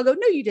then I'll go,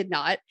 no, you did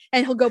not.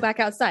 And he'll go back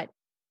outside.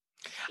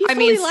 He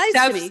fully lies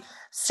to me.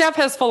 Steph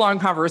has full-on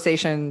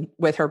conversation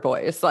with her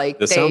boys. Like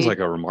This sounds like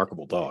a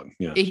remarkable dog.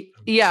 Yeah.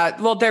 Yeah.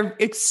 Well, they're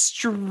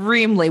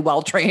extremely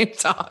well-trained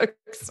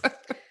dogs.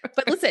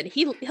 But listen,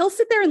 he'll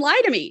sit there and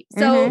lie to me.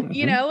 So,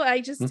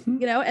 I just,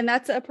 and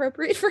that's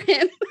appropriate for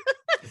him.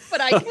 But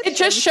it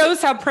just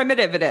shows how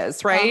primitive it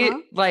is, right?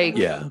 Like,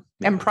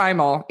 and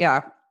primal.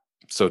 Yeah.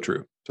 So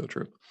true. So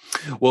true.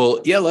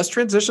 Well, yeah, let's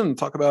transition and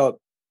talk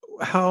about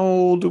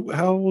how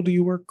do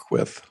you work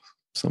with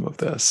some of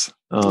this?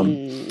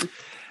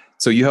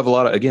 So you have a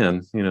lot of,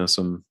 again,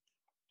 some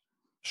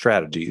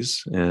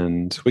strategies,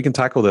 and we can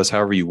tackle this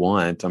however you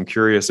want. I'm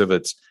curious if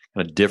it's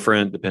kind of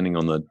different depending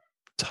on the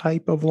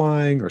type of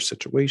lying or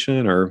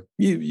situation, or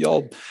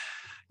y'all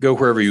go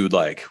wherever you would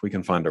like. We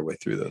can find our way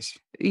through this.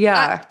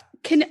 Yeah.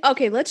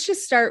 Let's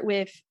just start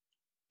with,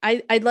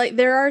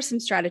 there are some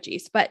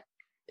strategies, but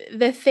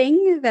the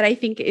thing that I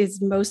think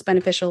is most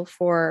beneficial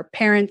for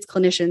parents,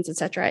 clinicians,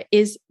 etc.,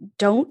 is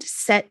don't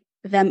set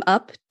them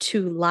up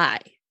to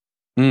lie.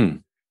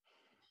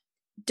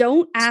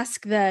 Don't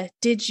ask the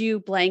 "did you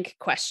blank"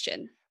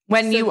 question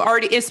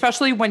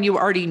especially when you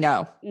already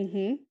know.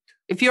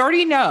 If you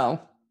already know,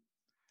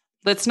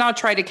 let's not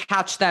try to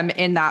catch them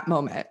in that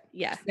moment.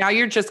 Yeah. Now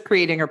you're just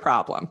creating a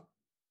problem.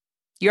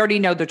 You already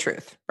know the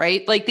truth,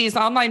 right? Like these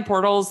online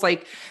portals,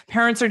 like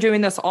parents are doing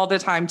this all the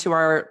time to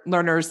our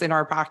learners in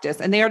our practice,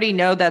 and they already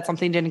know that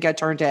something didn't get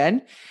turned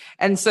in.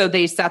 And so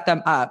they set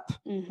them up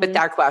with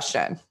that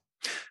question.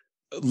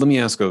 Let me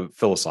ask a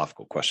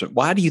philosophical question.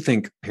 Why do you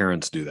think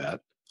parents do that?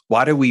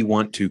 Why do we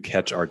want to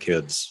catch our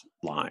kids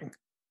lying?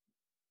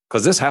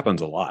 Because this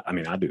happens a lot. I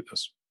mean, I do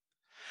this.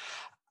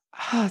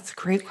 Oh, that's a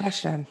great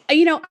question.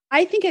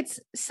 I think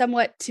it's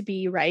somewhat to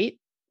be right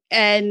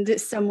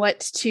and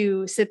somewhat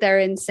to sit there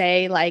and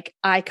say, like,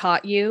 I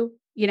caught you,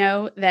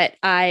 that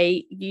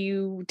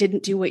you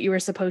didn't do what you were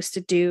supposed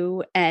to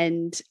do.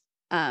 And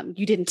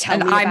you didn't tell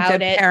me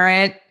about it.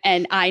 Parent.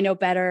 And I know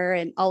better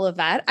and all of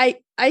that. I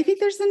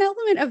think there's an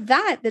element of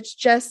that's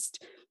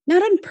just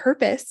not on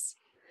purpose.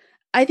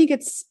 I think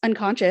it's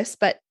unconscious,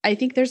 but I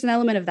think there's an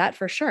element of that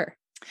for sure.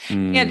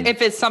 And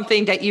if it's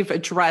something that you've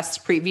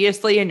addressed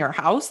previously in your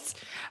house,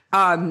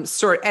 and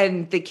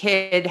the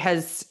kid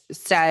has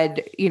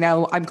said,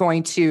 I'm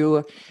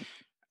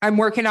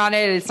working on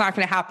it. It's not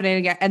going to happen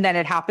again. And then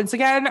it happens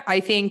again. I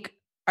think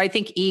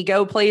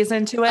ego plays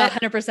into it.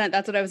 100%.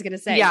 That's what I was going to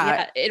say.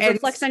 Yeah. It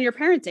reflects on your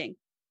parenting.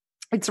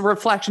 It's a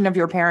reflection of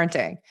your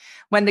parenting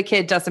when the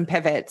kid doesn't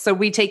pivot. So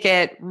we take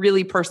it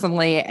really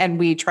personally and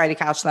we try to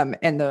catch them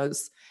in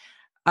those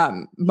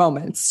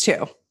moments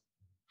too.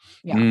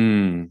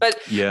 Yeah.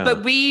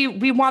 But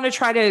we want to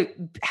try to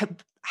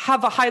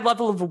have a high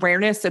level of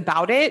awareness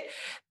about it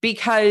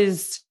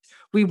because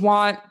we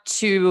want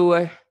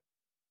to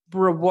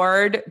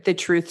reward the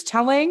truth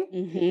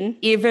telling,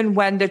 even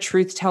when the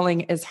truth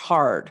telling is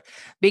hard.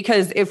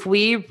 Because if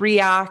we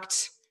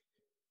react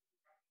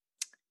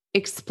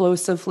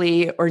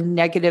explosively or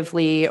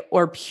negatively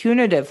or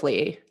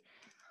punitively,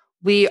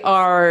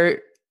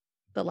 the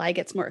lie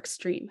gets more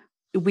extreme.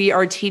 We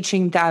are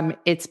teaching them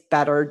it's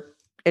better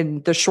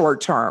in the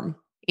short term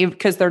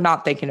because they're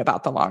not thinking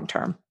about the long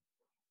term.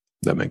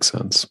 That makes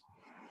sense.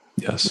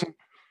 Yes.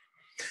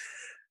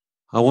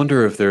 I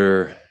wonder if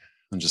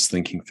I'm just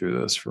thinking through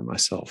this for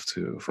myself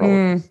too, for all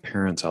the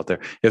parents out there,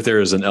 if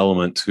there is an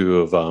element too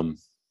of,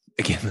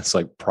 again, it's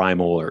like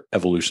primal or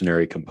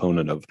evolutionary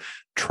component of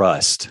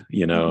trust,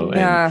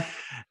 and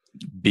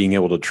being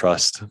able to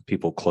trust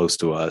people close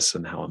to us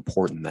and how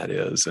important that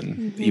is.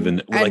 And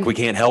even like, we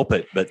can't help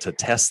it, but to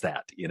test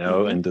that,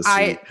 and to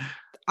see.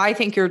 I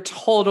think you're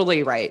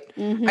totally right.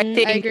 I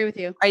agree with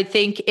you. I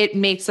think it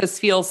makes us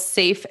feel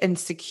safe and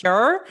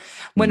secure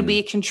when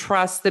we can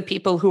trust the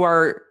people who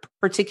are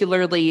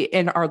particularly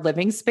in our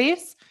living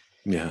space.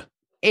 Yeah.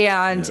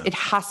 And it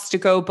has to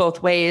go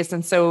both ways.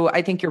 And so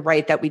I think you're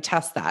right that we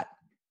test that.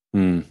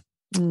 So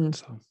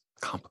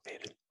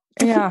complicated.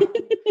 Yeah.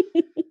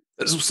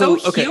 so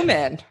okay.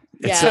 Human.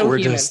 It's so we're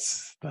human.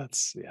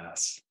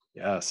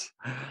 Yes.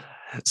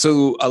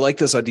 So I like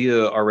this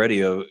idea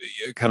already of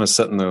kind of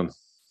setting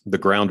the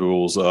ground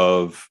rules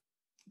of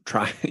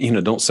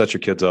don't set your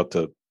kids up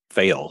to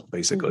fail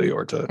basically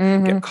or to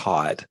get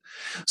caught.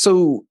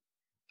 So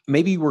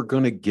maybe we're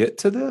going to get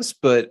to this,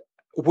 but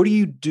what do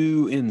you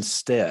do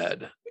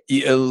instead?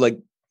 Like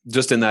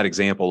just in that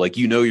example, like,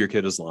 your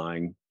kid is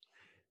lying.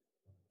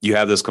 You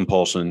have this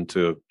compulsion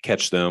to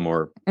catch them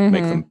or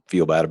make them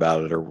feel bad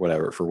about it or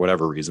whatever, for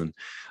whatever reason.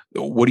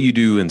 What do you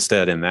do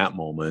instead in that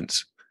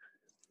moment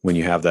when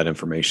you have that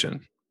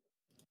information?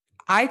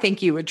 I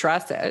think you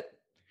address it.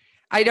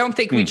 I don't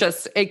think we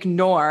just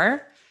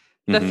ignore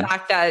the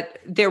fact that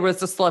there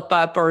was a slip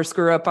up or a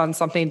screw up on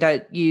something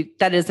that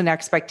is an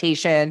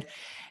expectation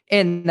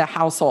in the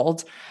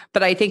household.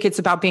 But I think it's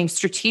about being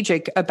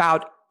strategic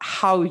about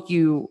how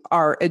you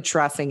are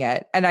addressing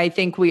it. And I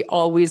think we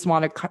always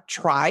want to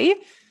try,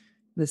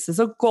 this is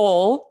a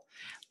goal,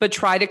 but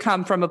try to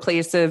come from a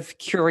place of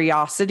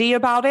curiosity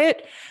about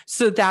it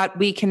so that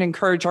we can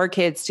encourage our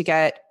kids to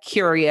get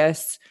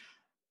curious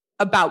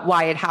about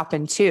why it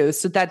happened too,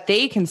 so that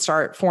they can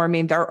start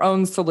forming their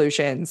own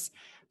solutions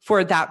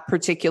for that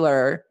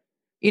particular,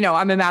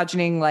 I'm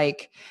imagining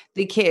like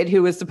the kid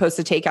who was supposed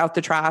to take out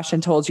the trash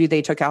and told you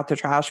they took out the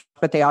trash,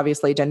 but they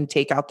obviously didn't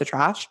take out the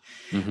trash.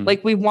 Mm-hmm.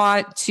 Like we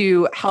want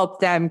to help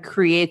them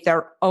create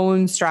their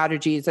own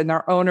strategies and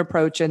their own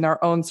approach and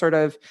their own sort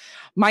of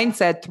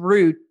mindset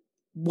through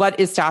what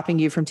is stopping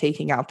you from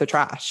taking out the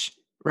trash,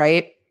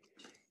 right?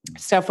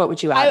 Steph, what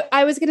would you add?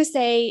 I was going to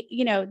say,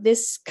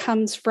 this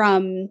comes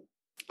from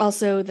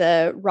also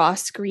the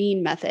Ross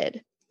Green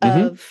method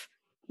of,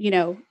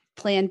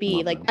 plan B.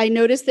 Love like that. I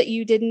noticed that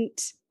you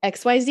didn't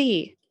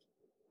XYZ.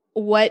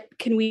 What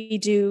can we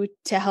do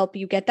to help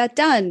you get that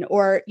done?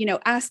 Or,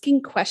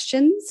 asking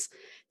questions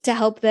to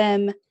help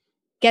them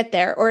get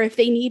there. Or if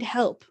they need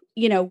help,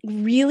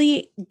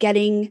 really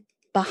getting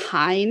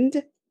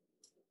behind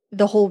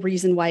the whole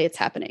reason why it's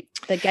happening,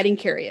 that getting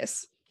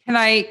curious. Can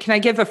I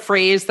give a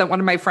phrase that one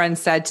of my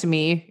friends said to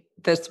me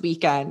this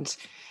weekend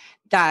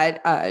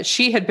that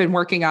she had been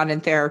working on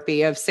in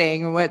therapy, of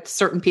saying with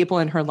certain people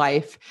in her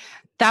life,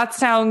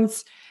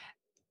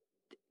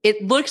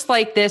 it looks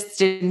like this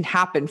didn't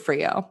happen for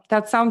you.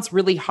 That sounds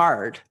really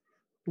hard.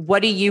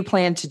 What do you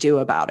plan to do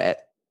about it?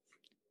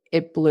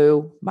 It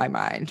blew my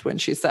mind when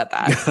she said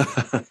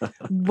that.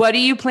 What do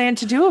you plan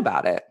to do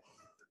about it?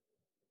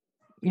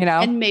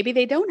 And maybe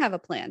they don't have a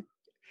plan.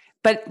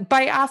 But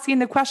by asking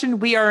the question,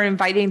 we are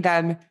inviting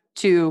them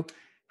to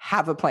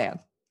have a plan.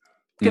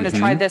 I'm going to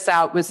try this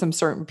out with some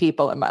certain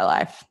people in my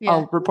life. Yeah.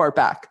 I'll report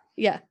back.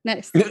 Yeah.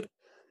 Nice.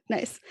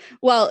 Nice.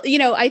 Well,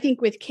 I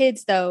think with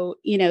kids though,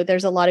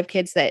 there's a lot of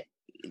kids that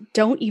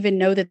don't even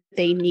know that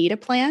they need a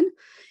plan.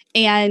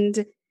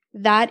 And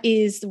that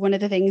is one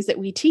of the things that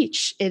we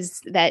teach, is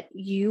that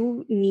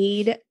you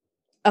need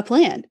a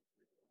plan.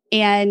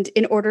 And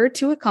in order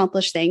to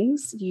accomplish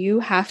things, you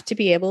have to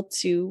be able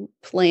to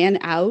plan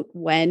out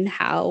when,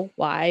 how,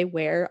 why,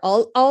 where,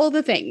 all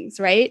the things,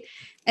 right?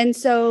 And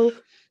so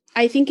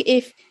I think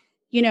if,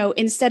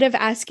 instead of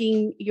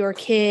asking your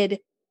kid,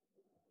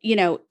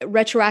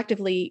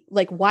 retroactively,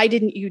 like, why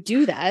didn't you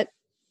do that?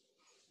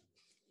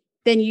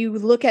 Then you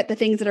look at the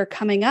things that are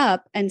coming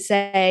up and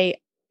say,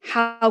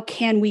 how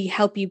can we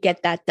help you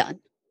get that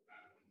done?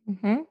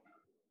 Mm-hmm.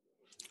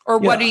 Or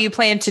what do you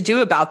plan to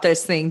do about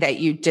this thing that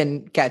you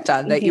didn't get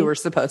done, that you were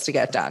supposed to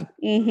get done?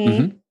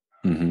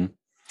 Mm-hmm. Mm-hmm.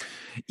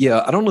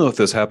 Yeah, I don't know if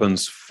this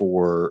happens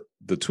for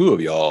the two of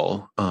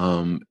y'all,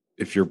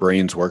 if your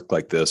brains work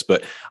like this,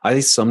 but I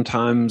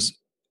sometimes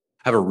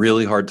have a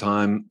really hard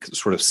time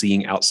sort of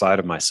seeing outside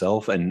of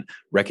myself and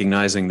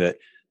recognizing that,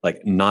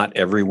 like, not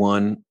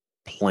everyone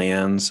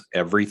plans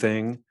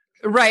everything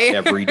right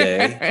every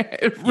day,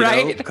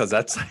 right? Because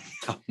that's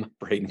how my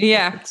brain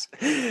works.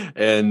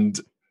 And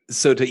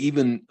so to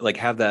even like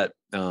have that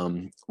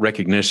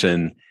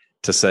recognition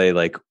to say,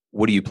 like,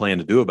 what do you plan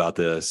to do about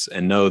this?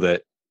 And know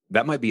that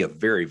that might be a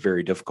very,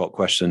 very difficult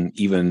question,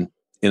 even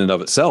in and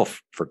of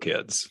itself for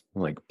kids.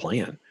 Like,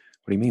 plan.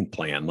 What do you mean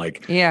plan?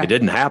 Like, it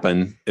didn't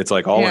happen. It's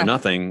like all or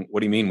nothing. What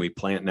do you mean we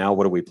plant now?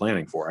 What are we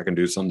planning for? I can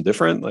do something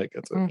different. Like,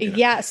 it's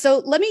yeah. So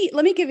let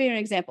me give you an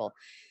example.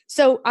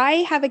 So I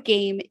have a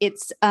game.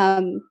 It's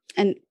and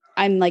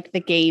I'm like the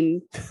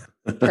game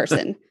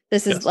person.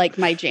 This is like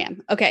my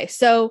jam. Okay,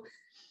 so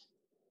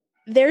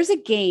there's a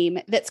game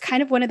that's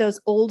kind of one of those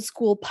old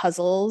school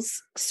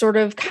puzzles, sort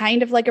of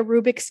kind of like a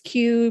Rubik's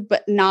Cube,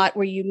 but not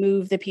where you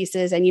move the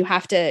pieces and you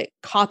have to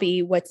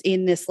copy what's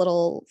in this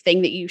little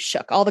thing that you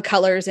shook, all the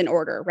colors in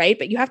order, right?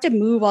 But you have to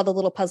move all the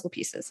little puzzle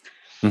pieces.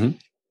 Mm-hmm.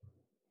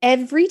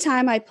 Every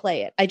time I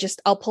play it,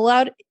 I'll pull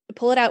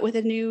it out with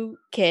a new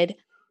kid.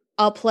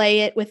 I'll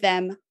play it with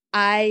them.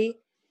 I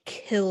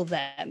kill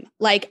them.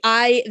 Like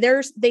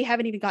they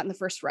haven't even gotten the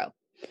first row.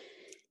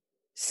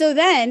 So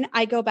then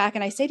I go back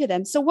and I say to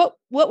them, so what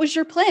was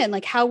your plan?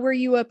 Like, how were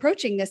you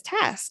approaching this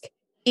task?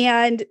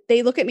 And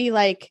they look at me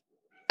like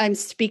I'm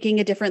speaking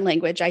a different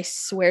language. I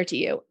swear to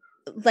you,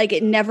 like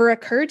it never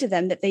occurred to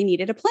them that they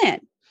needed a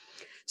plan.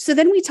 So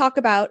then we talk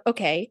about,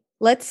 okay,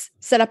 let's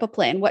set up a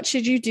plan. What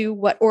should you do?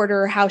 What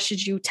order? How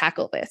should you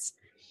tackle this?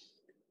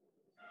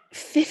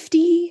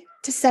 50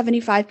 to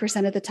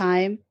 75% of the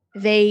time,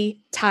 they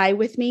tie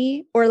with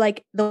me, or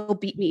like they'll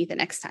beat me the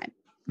next time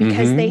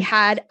because they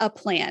had a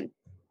plan.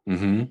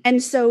 Mm-hmm.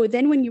 And so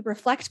then when you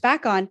reflect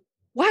back on,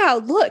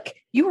 wow, look,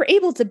 you were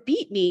able to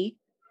beat me.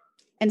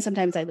 And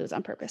sometimes I lose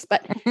on purpose,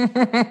 but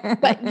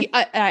I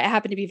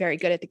happen to be very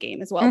good at the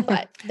game as well.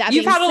 But that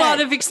you've had a lot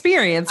of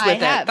experience with it.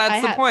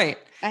 That's the point.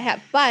 I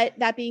have. But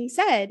that being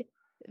said,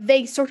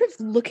 they sort of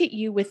look at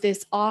you with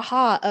this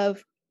aha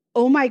of,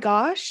 oh my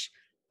gosh,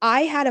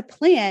 I had a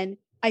plan.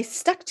 I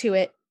stuck to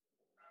it.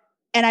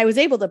 And I was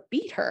able to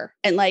beat her.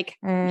 And like,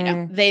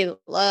 they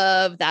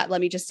love that.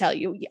 Let me just tell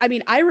you. I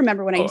mean, I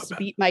remember when I used to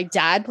beat my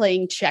dad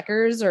playing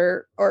checkers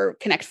or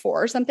Connect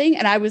Four or something.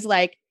 And I was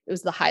like, it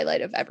was the highlight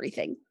of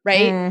everything.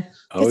 Right.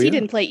 Because he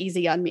didn't play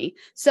easy on me.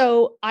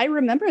 So I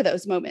remember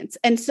those moments.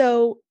 And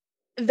so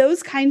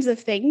those kinds of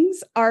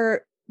things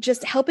are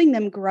just helping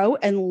them grow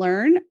and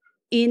learn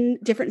in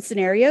different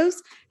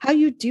scenarios how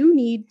you do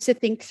need to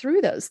think through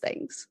those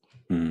things.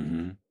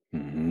 Mm-hmm.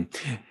 Mm-hmm.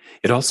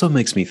 It also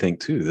makes me think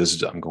too,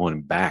 I'm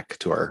going back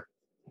to our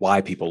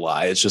why people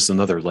lie. It's just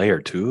another layer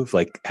too of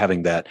like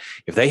having that,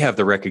 if they have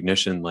the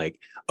recognition like,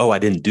 oh, I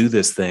didn't do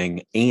this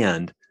thing,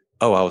 and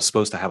oh, I was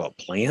supposed to have a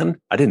plan.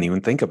 I didn't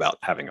even think about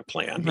having a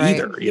plan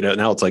either.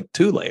 Now it's like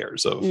 2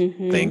 layers of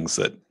things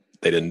that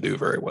they didn't do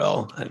very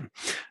well. And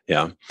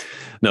yeah,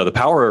 no, the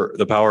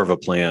power of a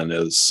plan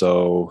is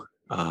so,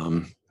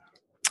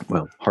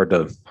 hard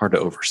to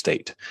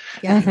overstate.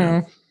 Yeah.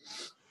 Mm-hmm.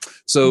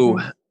 So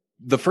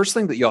the first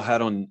thing that y'all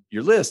had on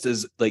your list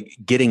is like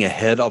getting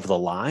ahead of the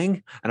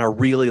lying. And I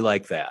really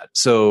like that.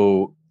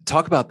 So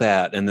talk about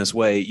that in this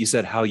way. You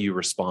said how you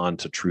respond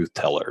to truth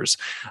tellers.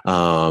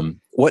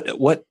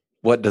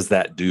 What does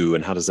that do?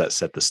 And how does that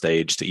set the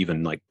stage to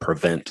even like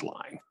prevent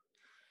lying?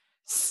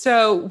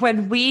 So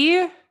when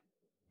we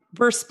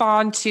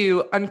respond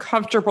to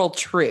uncomfortable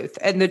truth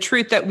and the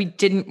truth that we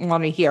didn't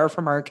want to hear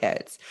from our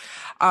kids,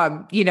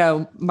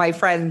 my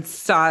friend's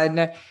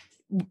son,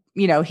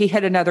 he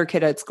hit another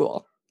kid at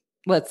school,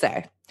 let's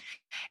say.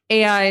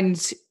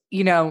 And,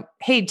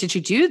 hey, did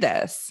you do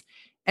this?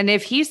 And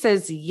if he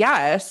says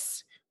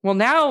yes, well,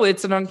 now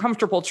it's an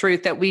uncomfortable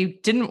truth that we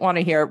didn't want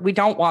to hear. We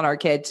don't want our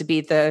kid to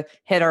be the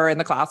hitter in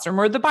the classroom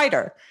or the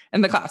biter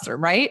in the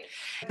classroom, right?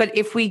 But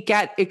if we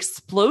get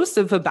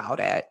explosive about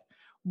it,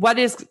 what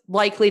is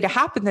likely to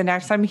happen the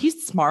next time?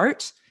 He's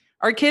smart.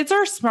 Our kids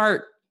are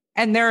smart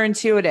and they're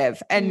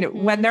intuitive. And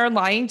when they're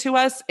lying to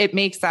us, it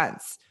makes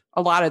sense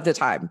a lot of the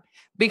time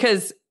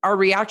because our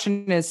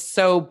reaction is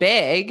so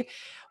big.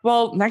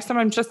 Well, next time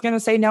I'm just going to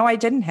say, no, I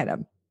didn't hit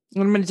him.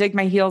 I'm going to dig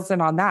my heels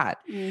in on that.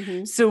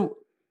 So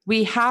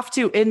we have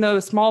to, in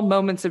those small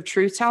moments of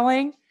truth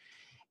telling,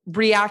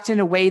 react in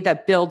a way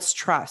that builds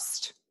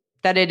trust,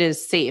 that it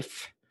is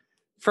safe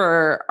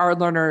for our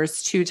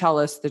learners to tell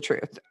us the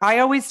truth. I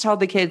always tell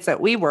the kids that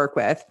we work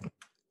with,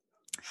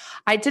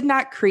 I did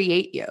not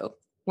create you.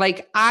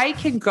 Like, I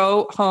can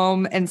go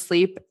home and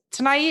sleep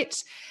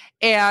tonight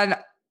and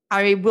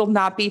I will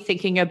not be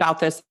thinking about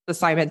this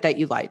assignment that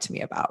you lied to me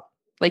about.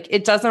 Like,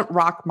 it doesn't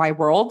rock my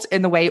world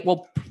in the way it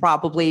will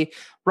probably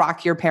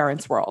rock your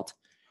parents' world.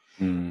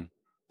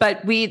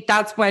 But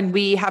that's when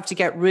we have to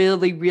get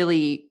really,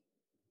 really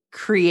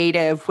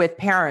creative with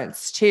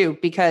parents too,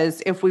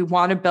 because if we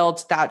want to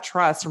build that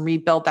trust and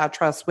rebuild that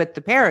trust with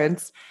the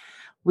parents,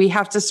 we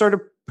have to sort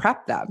of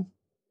prep them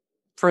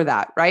for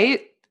that,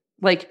 right?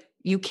 Like,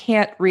 you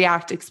can't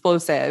react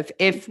explosive.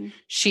 If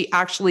she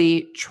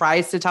actually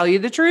tries to tell you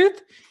the truth,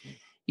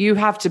 you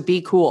have to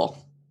be cool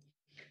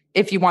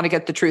if you want to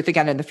get the truth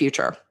again in the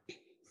future.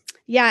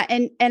 Yeah.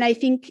 And I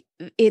think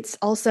it's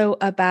also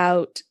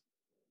about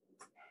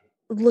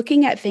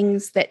looking at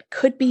things that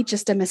could be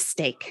just a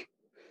mistake,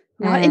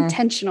 not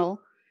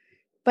intentional,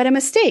 but a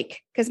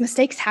mistake, because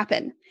mistakes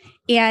happen.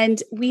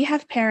 And we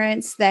have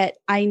parents that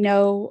I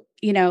know,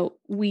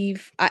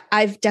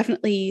 I've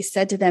definitely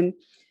said to them,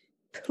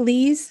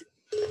 please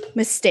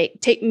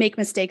make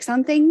mistakes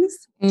on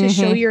things to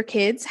show your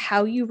kids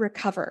how you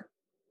recover.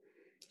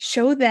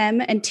 Show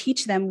them and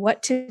teach them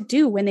what to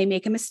do when they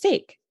make a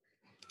mistake.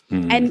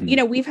 And,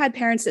 we've had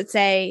parents that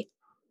say,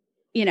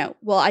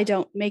 well, I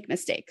don't make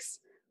mistakes.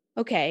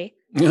 Okay,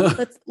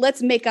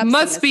 let's make up.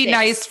 Must be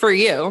nice for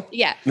you.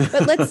 Yeah,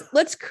 but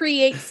let's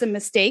create some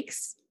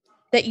mistakes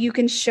that you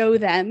can show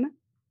them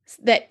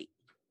that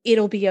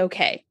it'll be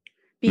okay.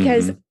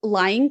 Because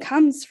lying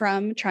comes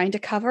from trying to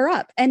cover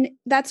up. And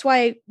that's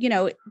why,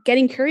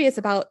 getting curious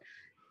about,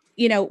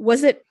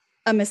 was it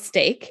a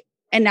mistake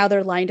and now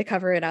they're lying to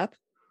cover it up?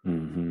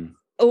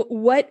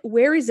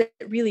 Where is it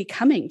really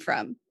coming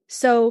from?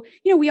 So,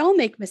 we all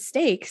make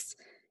mistakes.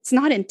 It's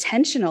not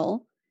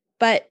intentional,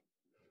 but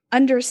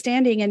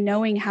understanding and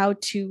knowing how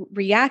to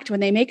react when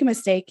they make a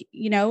mistake,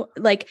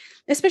 like,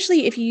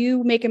 especially if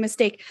you make a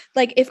mistake,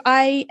 like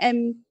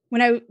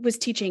when I was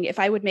teaching, if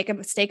I would make a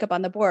mistake up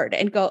on the board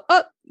and go,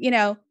 oh,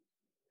 not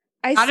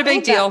a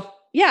big deal.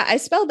 Yeah, I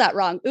spelled that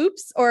wrong.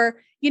 Oops. Or,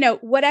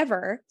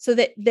 whatever, so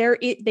that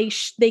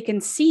they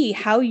can see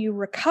how you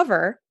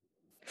recover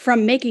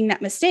from making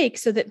that mistake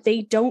so that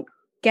they don't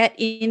get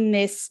in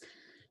this,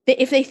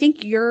 if they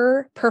think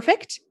you're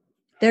perfect,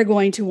 they're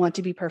going to want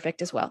to be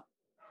perfect as well.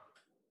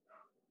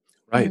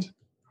 Right.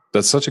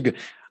 That's such a good,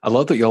 I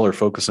love that y'all are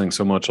focusing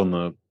so much on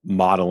the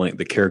modeling,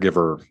 the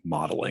caregiver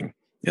modeling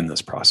in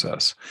this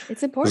process.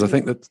 It's important. Because I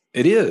think that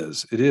it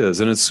is.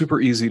 And it's super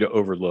easy to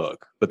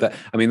overlook. But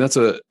that's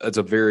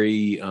a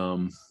very,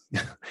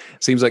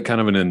 seems like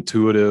kind of an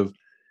intuitive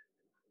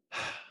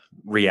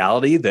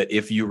reality that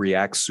if you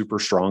react super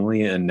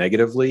strongly and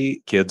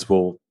negatively, kids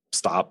will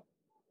stop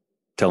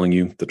telling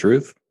you the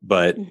truth.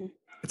 But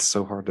it's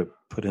so hard to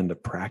put into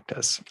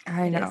practice.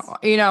 I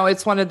know.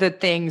 It's one of the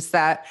things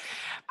that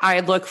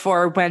I look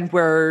for when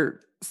we're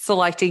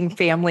selecting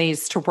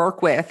families to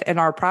work with in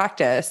our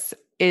practice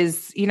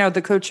is, the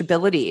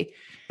coachability.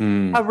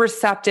 How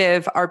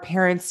receptive are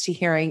parents to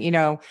hearing,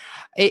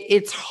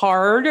 it's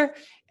hard.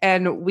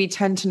 And we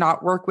tend to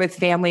not work with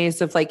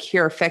families of like,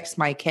 here, fix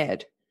my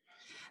kid.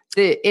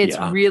 It's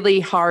Yeah. really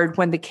hard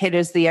when the kid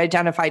is the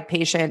identified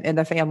patient in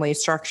the family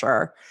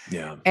structure.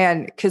 Yeah.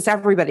 And because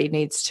everybody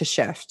needs to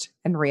shift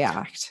and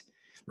react.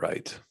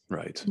 Right.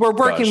 Right. We're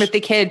working Gosh. with the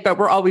kid, but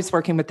we're always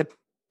working with the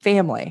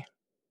family,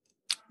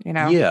 you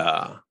know?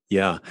 Yeah.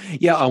 Yeah.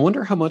 Yeah. I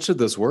wonder how much of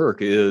this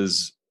work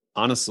is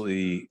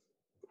honestly,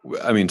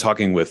 I mean,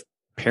 talking with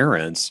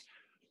parents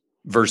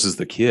versus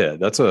the kid.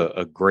 That's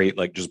a great,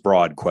 like, just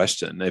broad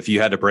question. If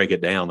you had to break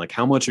it down, like,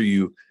 how much are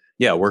you,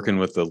 working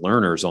with the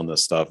learners on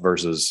this stuff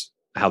versus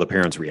how the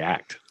parents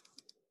react?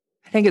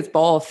 I think it's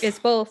both. It's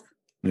both.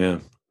 Yeah.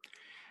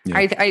 Yeah.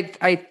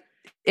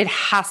 It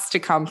has to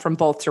come from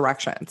both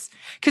directions,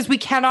 because we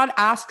cannot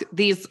ask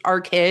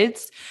our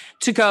kids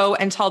to go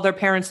and tell their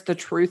parents the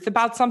truth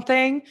about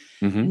something,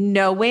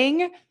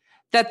 knowing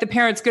that the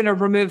parent's going to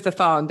remove the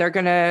phone. They're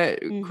going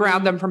to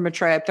ground them from a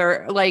trip.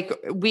 They're like,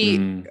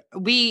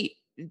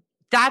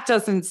 that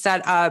doesn't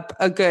set up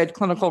a good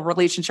clinical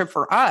relationship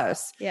for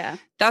us. Yeah.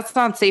 That's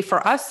not safe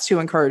for us to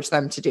encourage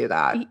them to do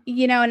that.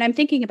 You know, and I'm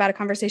thinking about a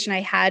conversation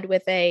I had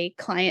with a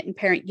client and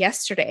parent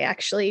yesterday,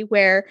 actually,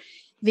 where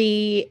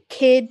the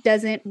kid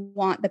doesn't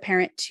want the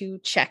parent to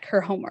check her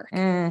homework.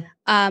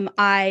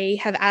 I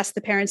have asked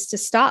the parents to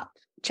stop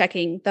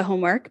checking the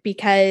homework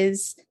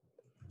because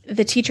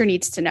the teacher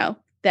needs to know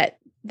that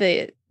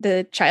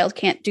the child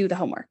can't do the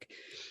homework.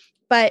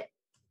 But,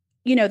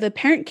 you know, the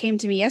parent came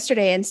to me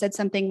yesterday and said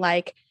something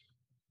like,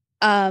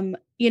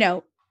 you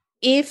know,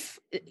 if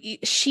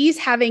she's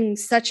having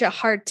such a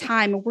hard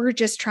time, we're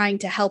just trying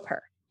to help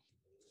her.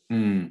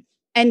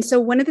 And so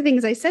one of the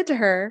things I said to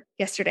her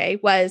yesterday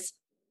was,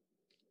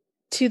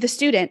 to the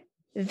student,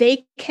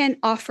 they can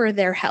offer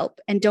their help,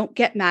 and don't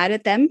get mad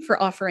at them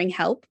for offering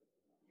help.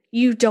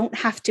 You don't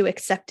have to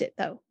accept it,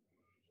 though.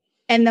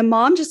 And the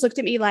mom just looked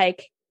at me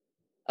like,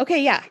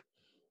 okay, yeah,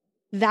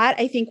 that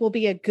I think will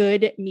be a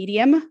good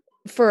medium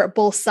for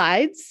both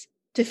sides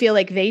to feel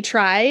like they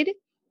tried,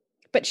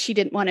 but she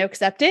didn't want to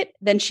accept it.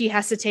 Then she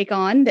has to take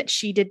on that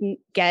she didn't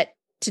get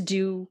to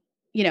do,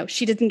 you know,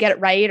 she didn't get it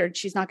right, or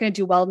she's not going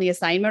to do well in the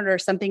assignment or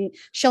something.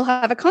 She'll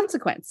have a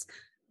consequence.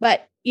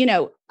 But, you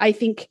know, I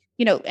think,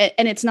 you know,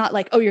 and it's not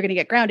like, oh, you're going to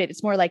get grounded.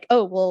 It's more like,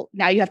 oh, well,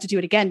 now you have to do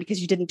it again because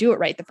you didn't do it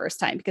right the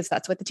first time, because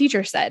that's what the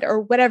teacher said, or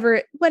whatever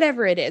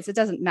it is. It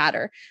doesn't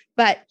matter.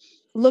 But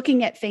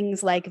looking at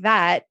things like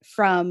that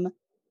from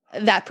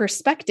that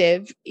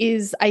perspective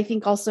is, I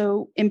think,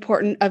 also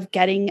important of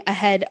getting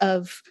ahead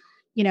of,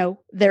 you know,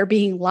 there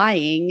being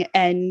lying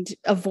and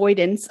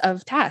avoidance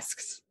of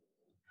tasks.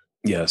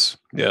 Yes.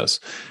 Yes.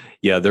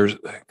 Yeah, there's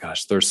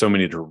so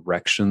many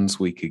directions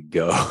we could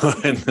go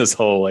in this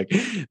whole, like,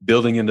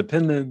 building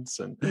independence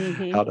and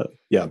how to,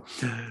 I'm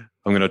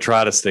going to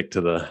try to stick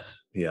to the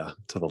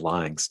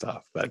lying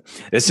stuff, but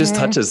it just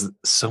touches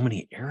so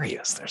many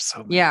areas. There's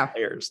so many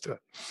layers to it.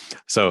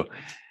 So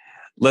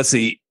let's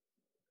see.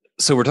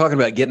 So we're talking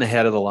about getting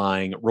ahead of the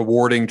lying,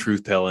 rewarding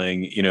truth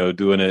telling, you know,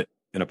 doing it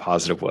in a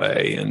positive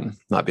way and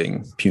not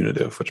being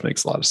punitive, which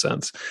makes a lot of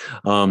sense.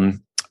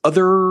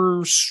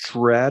 Other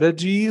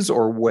strategies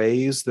or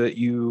ways that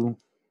you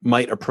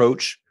might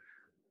approach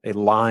a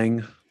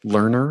lying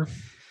learner?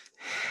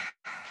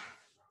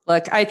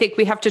 Look, I think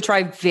we have to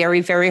try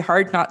very, very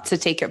hard not to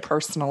take it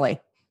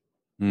personally.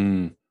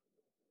 From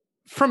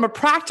a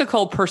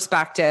practical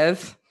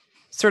perspective,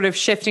 sort of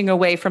shifting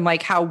away from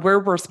like how we're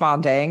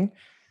responding,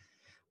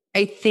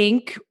 I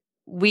think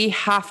we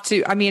have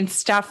to, I mean,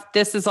 Steph,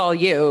 this is all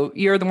you.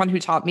 You're the one who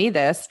taught me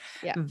this.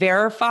 Yeah.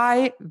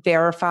 Verify. We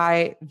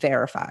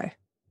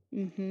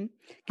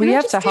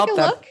have to help them.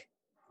 Look?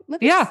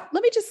 Let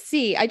me just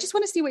see. I just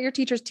want to see what your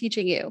teacher's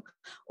teaching you,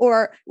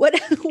 or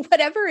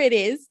whatever it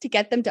is to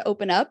get them to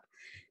open up.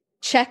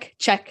 Check.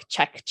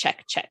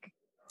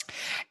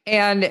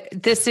 And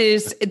this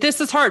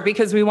is hard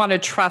because we want to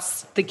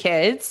trust the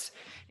kids.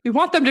 We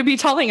want them to be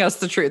telling us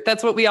the truth.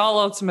 That's what we all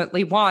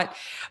ultimately want.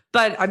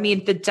 But I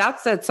mean, the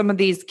depths that some of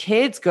these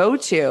kids go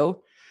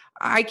to,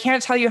 I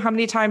can't tell you how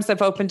many times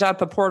I've opened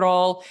up a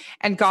portal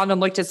and gone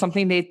and looked at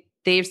something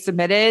they've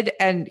submitted.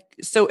 And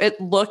so it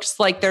looks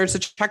like there's a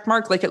check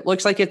mark, like it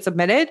looks like it's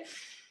submitted,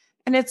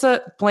 and it's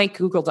a blank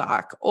Google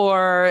Doc,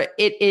 or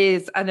it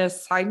is an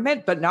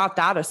assignment, but not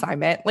that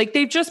assignment. Like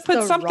they've just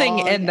put something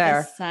in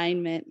there.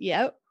 Assignment.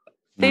 Yep.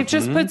 They've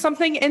just put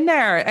something in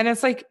there. And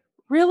it's like,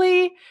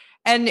 really?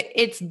 And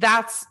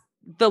that's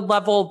the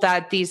level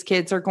that these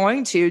kids are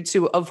going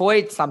to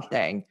avoid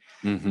something.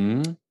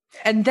 And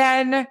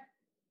then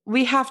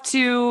we have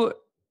to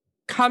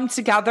come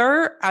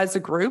together as a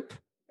group,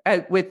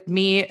 with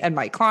me and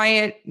my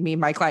client,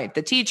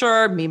 the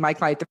teacher, my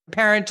client, the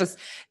parent, just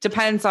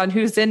depends on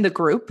who's in the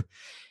group,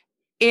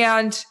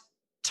 and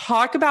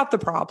talk about the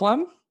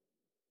problem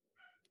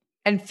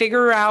and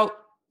figure out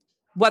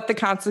what the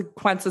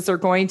consequences are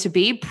going to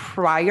be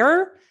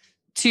prior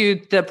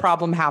to the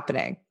problem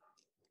happening.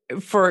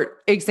 For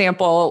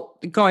example,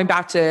 going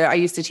back to, I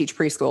used to teach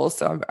preschool,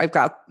 so I've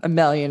got a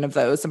million of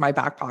those in my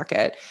back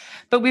pocket,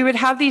 but we would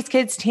have these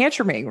kids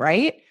tantruming,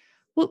 right?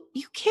 Well,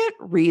 you can't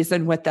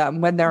reason with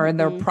them when they're in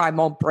their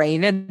primal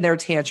brain and they're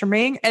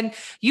tantruming, and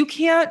you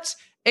can't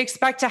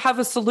expect to have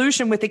a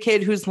solution with a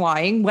kid who's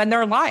lying when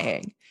they're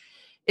lying.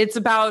 It's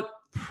about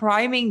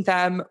priming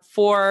them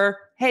for,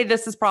 hey,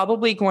 this is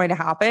probably going to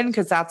happen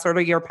because that's sort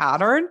of your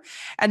pattern.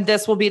 And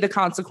this will be the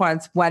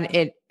consequence when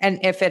it, and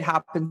if it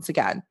happens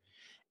again.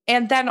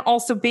 And then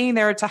also being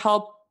there to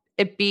help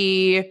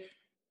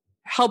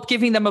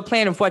giving them a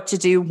plan of what to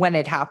do when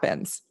it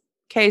happens.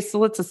 Okay, so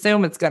let's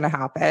assume it's going to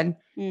happen.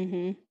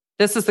 Mm-hmm.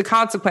 This is the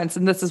consequence,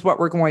 and this is what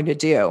we're going to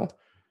do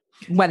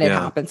when it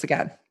happens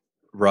again.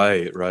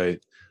 Right.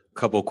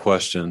 Couple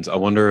questions. I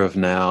wonder if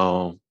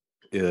now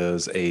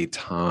is a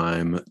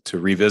time to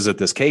revisit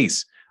this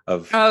case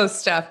of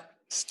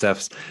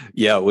Steph's.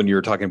 Yeah, when you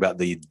were talking about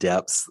the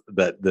depths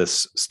that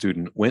this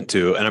student went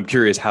to, and I'm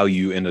curious how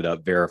you ended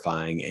up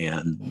verifying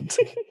and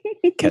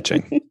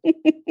catching.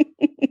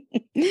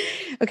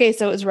 Okay,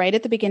 so it was right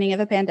at the beginning of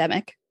the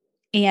pandemic,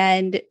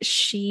 and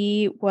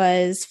she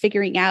was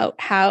figuring out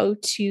how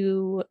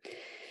to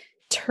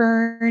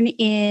turn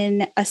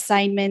in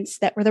assignments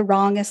that were the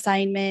wrong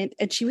assignment,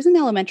 and she was in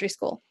elementary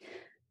school.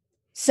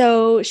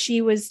 So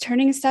she was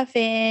turning stuff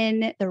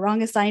in the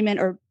wrong assignment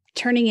or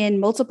turning in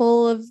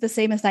multiple of the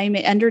same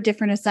assignment under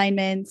different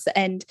assignments,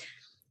 and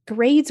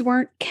grades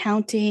weren't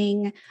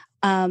counting.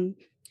 And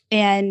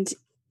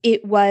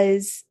it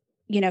was,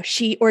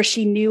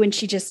 she knew, and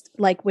she just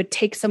like would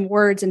take some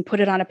words and put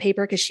it on a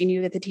paper because she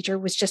knew that the teacher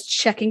was just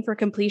checking for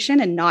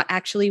completion and not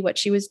actually what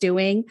she was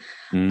doing.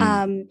 For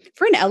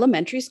an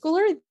elementary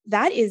schooler,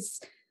 that is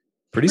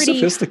pretty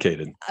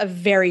sophisticated.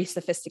 Very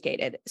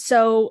sophisticated.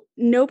 So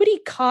nobody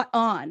caught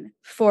on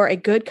for a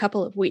good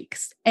couple of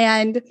weeks.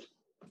 And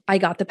I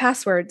got the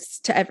passwords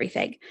to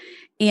everything.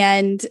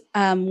 And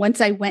once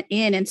I went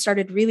in and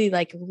started really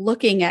like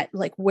looking at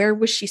like, where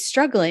was she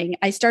struggling?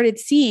 I started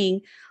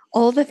seeing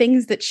all the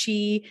things that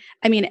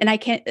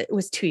it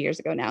was 2 years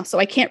ago now, so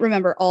I can't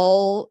remember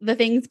all the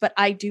things, but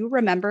I do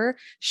remember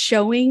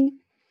showing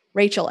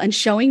Rachel and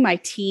showing my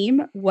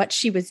team what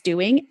she was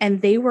doing.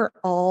 And they were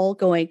all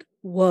going,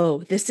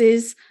 whoa, this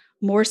is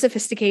more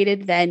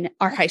sophisticated than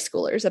our high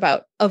schoolers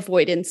about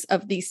avoidance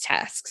of these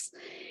tasks.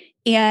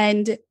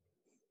 And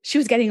she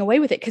was getting away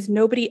with it because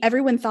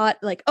everyone thought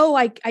like, oh,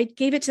 I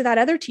gave it to that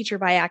other teacher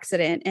by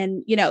accident.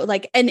 And,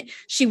 and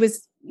she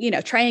was,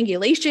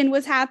 triangulation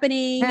was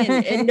happening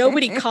and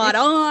nobody caught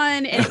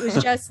on. And it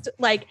was just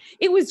like,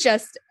 it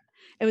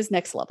was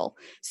next level.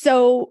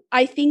 So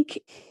I think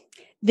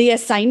the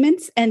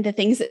assignments and the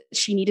things that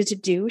she needed to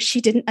do,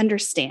 she didn't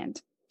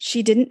understand.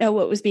 She didn't know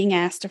what was being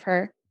asked of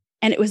her.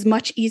 And it was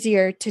much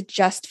easier to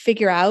just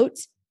figure out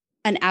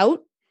an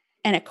out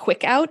and a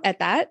quick out at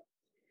that.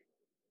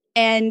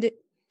 And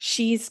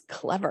she's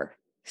clever.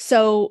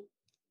 So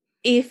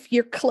if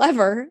you're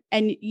clever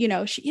and,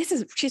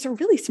 she's a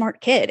really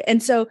smart kid.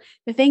 And so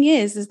the thing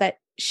is that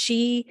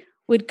she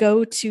would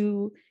go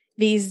to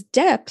these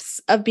depths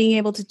of being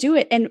able to do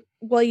it. And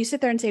while you sit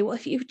there and say, well,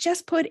 if you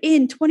just put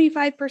in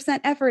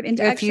 25% effort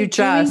into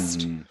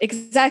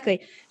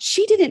exactly,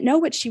 she didn't know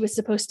what she was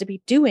supposed to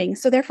be doing.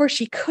 So therefore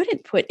she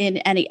couldn't put in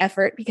any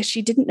effort because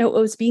she didn't know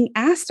what was being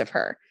asked of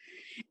her.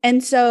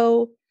 And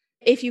so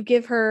if you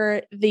give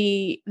her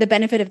the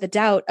benefit of the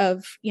doubt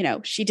of,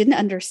 she didn't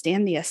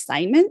understand the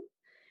assignment,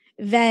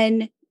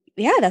 then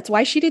that's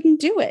why she didn't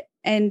do it.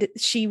 And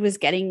she was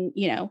getting,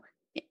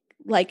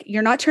 like,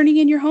 you're not turning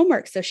in your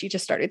homework. So she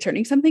just started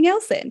turning something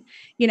else in,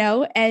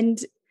 and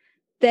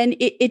then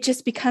it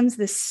just becomes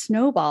this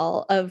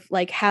snowball of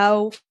like,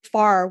 how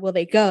far will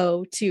they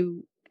go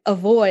to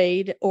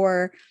avoid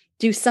or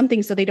do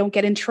something so they don't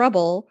get in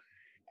trouble,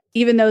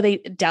 even though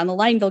down the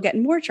line, they'll get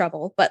in more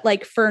trouble. But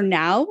like for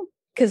now,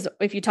 because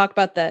if you talk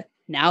about the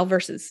now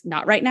versus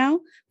not right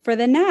now, for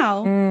the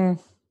now,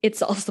 it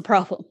solves the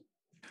problem.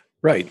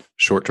 Right.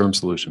 Short-term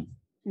solution.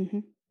 Mm-hmm.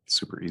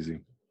 Super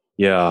easy.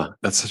 Yeah,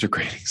 that's such a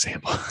great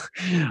example.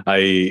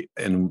 I,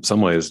 in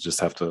some ways, just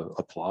have to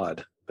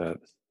applaud that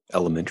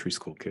elementary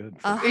school kid.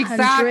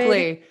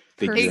 Exactly.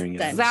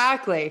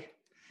 Exactly.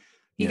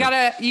 You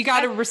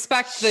gotta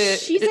respect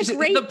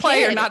the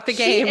player, kid. Not the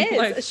game. She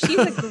is. She's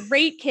a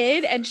great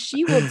kid and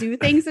she will do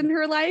things in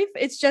her life.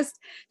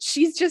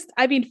 She's just,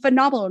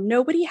 phenomenal.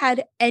 Nobody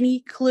had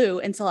any clue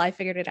until I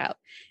figured it out.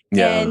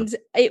 Yeah. And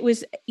it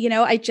was,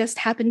 I just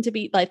happened to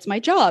be, it's my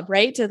job,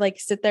 right? To like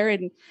sit there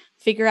and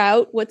figure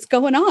out what's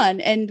going on.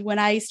 And when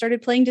I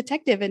started playing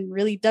detective and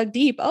really dug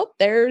deep,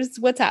 there's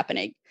what's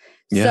happening.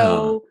 Yeah.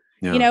 So,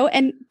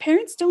 and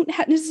parents don't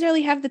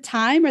necessarily have the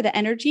time or the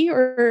energy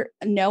or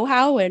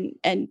know-how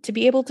and to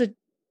be able to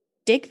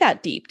dig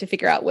that deep to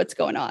figure out what's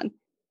going on.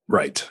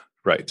 Right.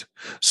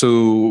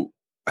 So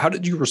how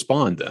did you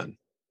respond then?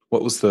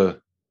 What was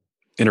the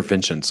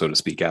intervention, so to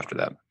speak, after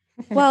that?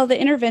 Well, the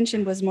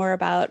intervention was more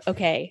about,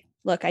 okay,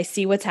 look, I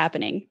see what's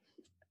happening.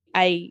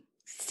 I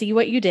see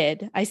what you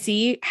did. I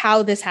see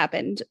how this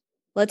happened.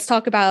 Let's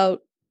talk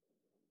about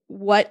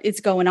what is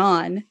going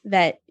on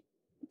that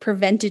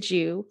prevented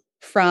you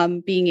from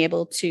being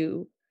able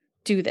to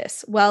do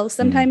this. Well,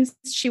 sometimes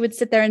she would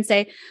sit there and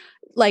say,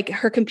 like,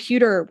 her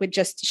computer would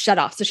just shut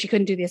off, so she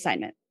couldn't do the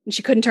assignment and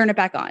she couldn't turn it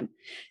back on.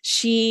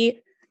 She,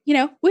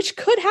 which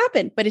could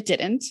happen, but it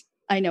didn't.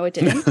 I know it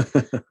didn't.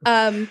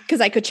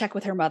 Because I could check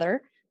with her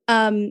mother.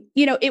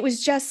 It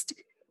was just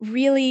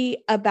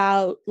really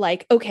about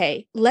like,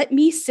 okay, let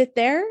me sit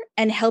there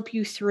and help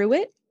you through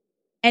it.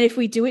 And if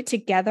we do it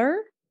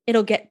together,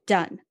 it'll get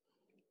done.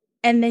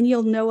 And then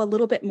you'll know a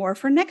little bit more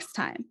for next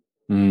time.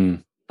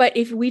 Mm. But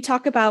if we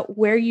talk about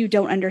where you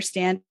don't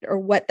understand or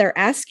what they're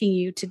asking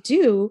you to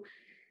do,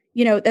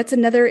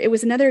 it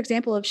was another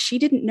example of she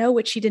didn't know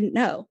what she didn't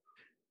know.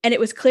 And it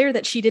was clear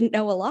that she didn't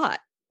know a lot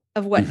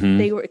of what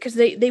they were, because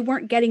they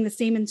weren't getting the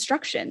same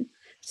instruction.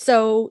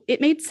 So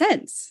it made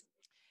sense.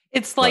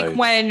 It's like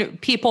when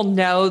people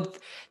know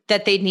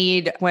that they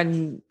need,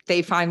 when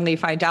they finally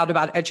find out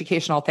about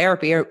educational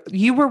therapy, or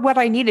you were what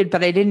I needed,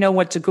 but I didn't know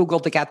what to Google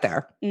to get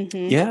there.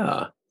 Mm-hmm.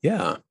 Yeah.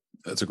 Yeah.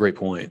 That's a great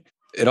point.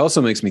 It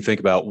also makes me think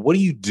about, what do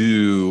you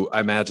do? I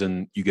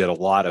imagine you get a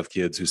lot of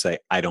kids who say,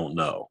 I don't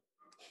know.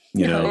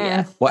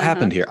 What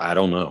happened here? I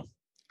don't know.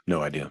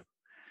 No idea.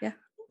 Yeah.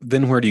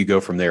 Then where do you go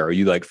from there? Are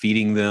you like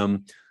feeding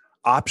them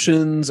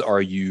options?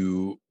 Are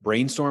you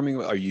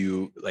brainstorming? Are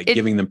you like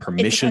giving them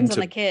permission? It depends on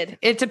the kid.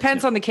 It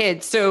depends on the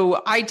kid.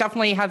 So I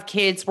definitely have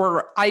kids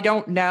where I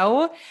don't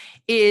know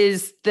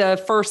is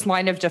the first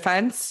line of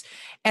defense.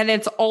 And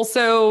it's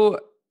also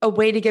a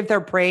way to give their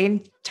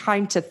brain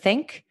time to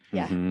think.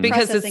 Yeah.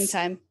 Because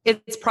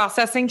it's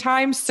processing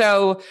time.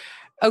 So,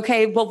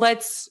 okay, well,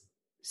 let's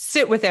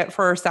sit with it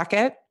for a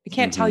second. I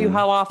can't tell you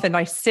how often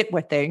I sit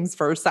with things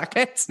for a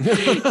second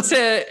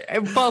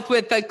both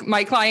with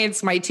my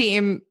clients, my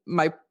team,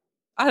 my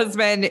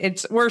husband.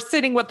 We're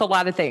sitting with a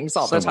lot of things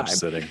all the time.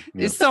 Sitting. Yeah.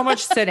 There's so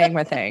much sitting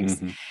with things.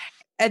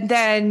 And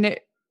then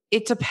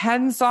it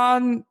depends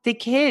on the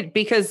kid,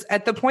 because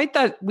at the point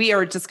that we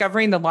are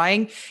discovering the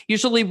lying,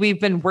 usually we've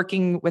been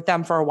working with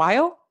them for a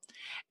while.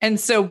 And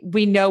so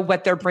we know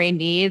what their brain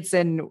needs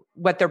and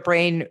what their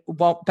brain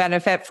won't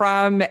benefit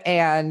from,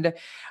 and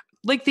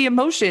like the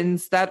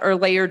emotions that are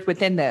layered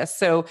within this.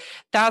 So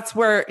that's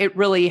where it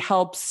really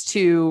helps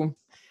to,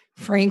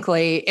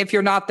 frankly, if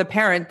you're not the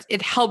parent,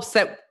 it helps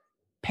that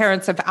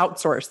parents have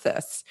outsourced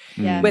this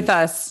with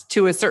us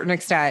to a certain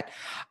extent.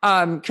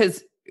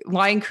 Because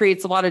lying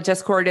creates a lot of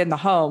discord in the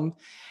home.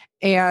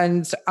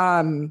 And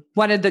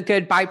one of the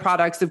good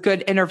byproducts of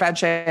good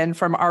intervention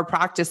from our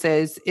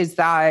practices is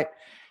that,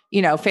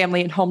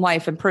 family and home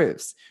life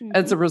improves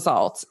as a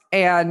result.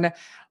 And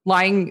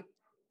lying,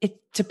 it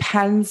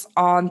depends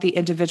on the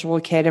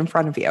individual kid in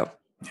front of you.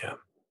 Yeah,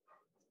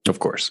 of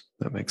course.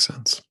 That makes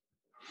sense.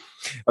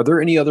 Are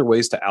there any other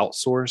ways to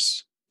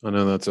outsource? I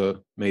know that's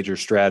a major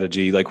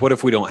strategy. Like, what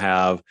if we don't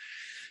have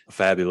a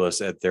fabulous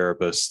ed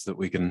therapist that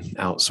we can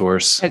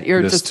outsource at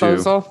your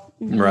disposal?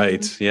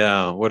 Right.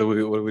 Yeah. What do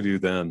we do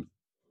then?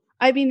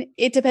 I mean,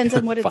 it depends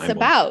on what it's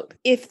about.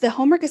 If the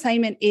homework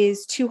assignment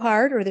is too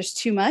hard or there's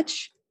too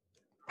much,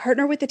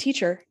 partner with the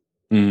teacher.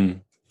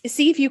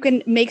 See if you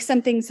can make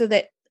something so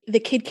that the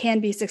kid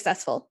can be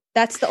successful.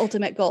 That's the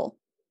ultimate goal.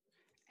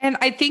 And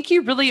I think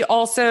you really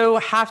also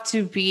have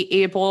to be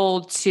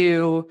able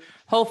to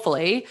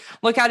hopefully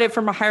look at it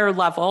from a higher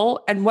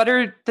level. And what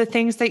are the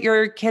things that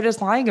your kid is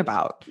lying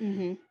about?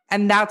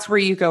 And that's where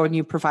you go and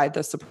you provide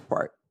the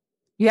support.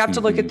 You have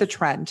to look at the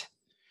trend.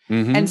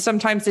 And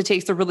sometimes it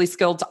takes a really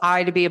skilled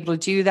eye to be able to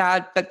do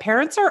that. But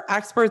parents are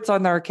experts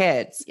on their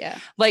kids. Yeah.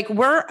 Like,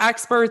 we're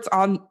experts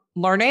on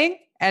learning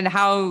and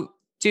how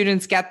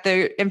students get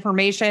the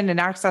information and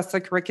access the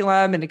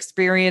curriculum and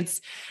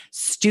experience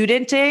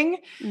studenting.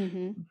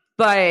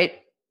 But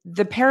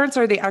the parents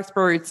are the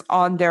experts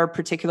on their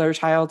particular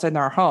child in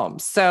their home.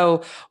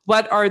 So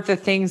what are the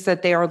things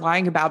that they are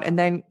lying about? And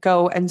then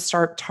go and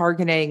start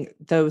targeting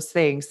those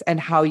things and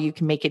how you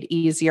can make it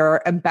easier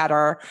and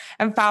better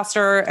and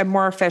faster and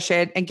more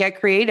efficient and get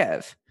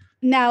creative.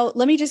 Now,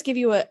 let me just give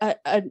you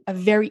a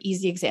very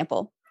easy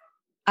example.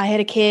 I had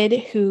a kid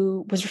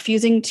who was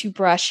refusing to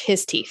brush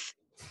his teeth.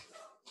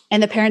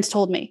 And the parents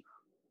told me,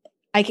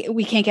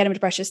 we can't get him to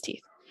brush his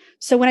teeth.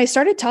 So when I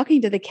started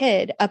talking to the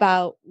kid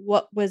about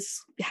what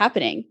was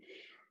happening,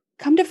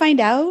 come to find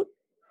out,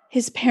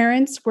 his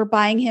parents were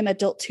buying him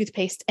adult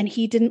toothpaste and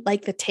he didn't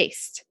like the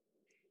taste.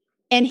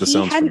 And This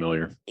sounds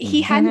familiar.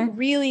 He hadn't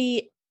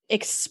really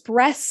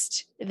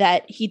expressed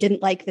that he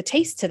didn't like the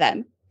taste to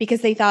them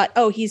because they thought,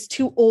 oh, he's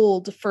too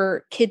old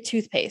for kid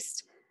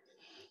toothpaste.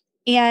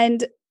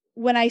 And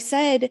when I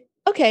said,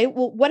 okay,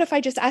 well, what if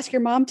I just ask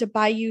your mom to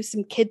buy you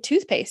some kid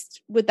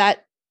toothpaste? Would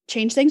that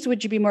change things?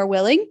 Would you be more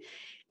willing?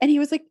 And he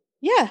was like,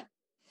 yeah.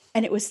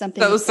 And it was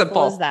something so as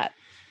simple as that.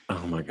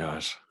 Oh my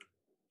gosh.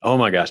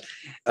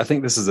 I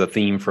think this is a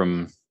theme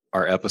from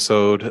our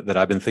episode that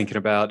I've been thinking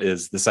about,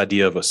 is this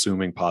idea of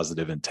assuming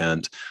positive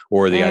intent,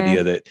 or the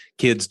idea that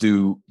kids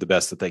do the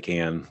best that they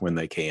can when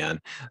they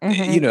can.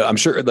 I'm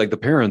sure like the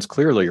parents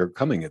clearly are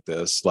coming at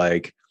this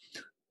like,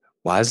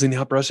 why is he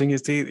not brushing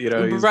his teeth? He's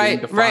being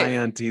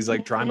defiant. He's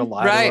like trying to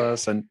lie to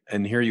us. And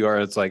here you are.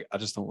 It's like, I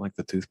just don't like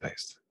the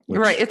toothpaste.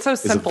 It's so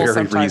simple.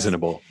 Very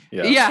reasonable.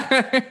 Yeah.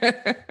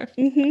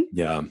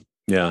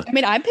 Yeah. I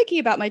mean, I'm picky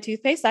about my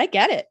toothpaste. I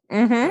get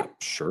it.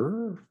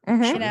 Sure.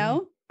 You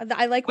know,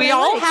 I like what We I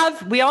all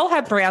like.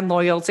 have brand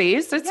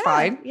loyalties. It's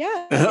fine.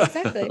 Yeah,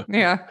 exactly.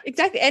 Yeah.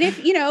 Exactly. And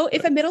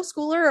if a middle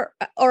schooler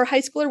or a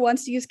high schooler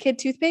wants to use kid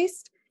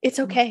toothpaste, it's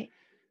okay.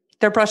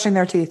 They're brushing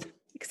their teeth.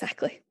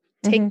 Exactly.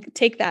 Mhm.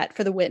 Take that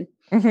for the win.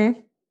 Mm-hmm.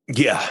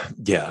 Yeah.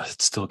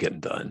 It's still getting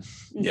done.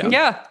 Yeah.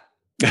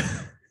 Yeah.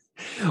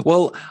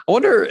 Well, I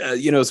wonder,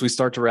 as we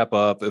start to wrap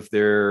up, if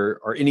there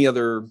are any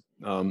other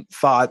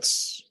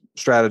thoughts,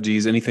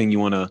 strategies, anything you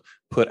want to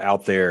put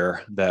out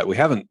there that we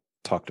haven't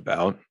talked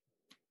about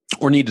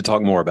or need to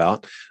talk more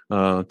about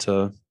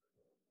to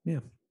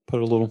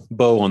put a little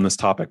bow on this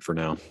topic for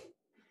now.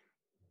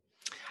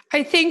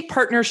 I think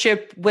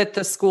partnership with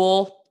the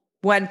school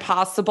when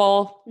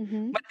possible,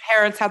 when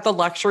parents have the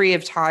luxury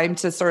of time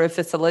to sort of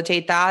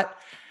facilitate that.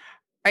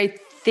 I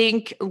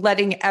think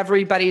letting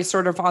everybody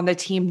sort of on the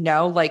team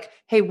know, like,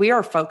 hey, we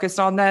are focused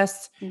on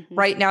this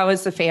right now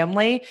as a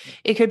family.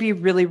 It could be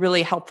really,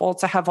 really helpful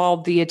to have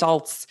all the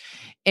adults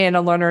in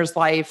a learner's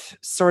life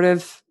sort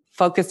of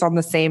focus on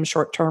the same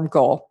short-term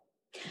goal.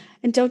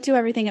 And don't do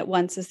everything at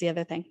once is the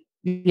other thing.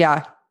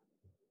 Yeah.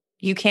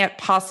 You can't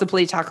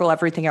possibly tackle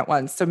everything at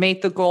once. So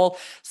make the goal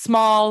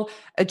small,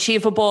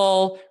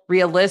 achievable,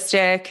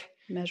 realistic,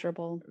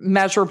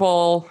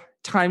 measurable,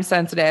 time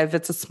sensitive.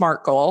 It's a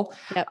SMART goal.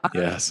 Yep.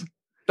 Yes.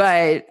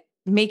 But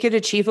make it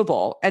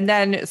achievable and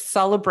then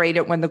celebrate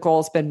it when the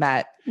goal's been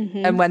met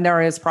and when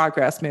there is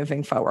progress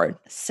moving forward.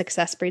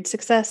 Success breeds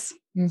success.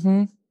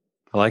 I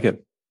like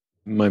it.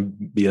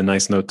 Might be a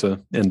nice note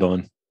to end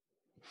on.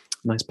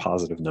 Nice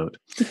positive note.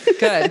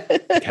 Good.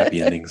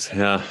 Happy endings.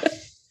 Yeah.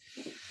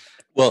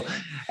 Well,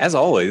 as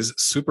always,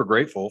 super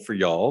grateful for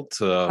y'all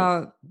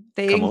to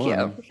thank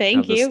you.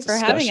 Thank you for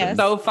having us.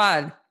 So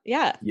fun.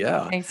 Yeah.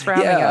 Yeah. Thanks for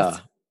having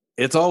us.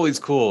 It's always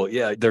cool.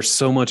 Yeah. There's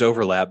so much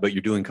overlap, but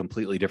you're doing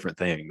completely different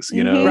things,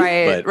 you know?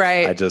 Right. But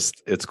right.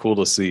 it's cool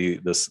to see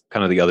this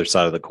kind of the other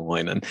side of the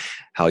coin and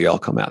how y'all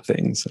come at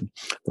things and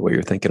the way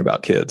you're thinking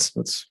about kids.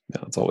 It's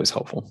always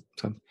helpful.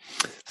 So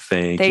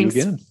thanks you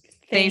again.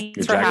 Thanks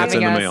Your for jacket's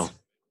having in us. the mail.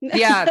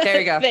 Yeah, there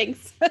you go.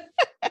 Thanks.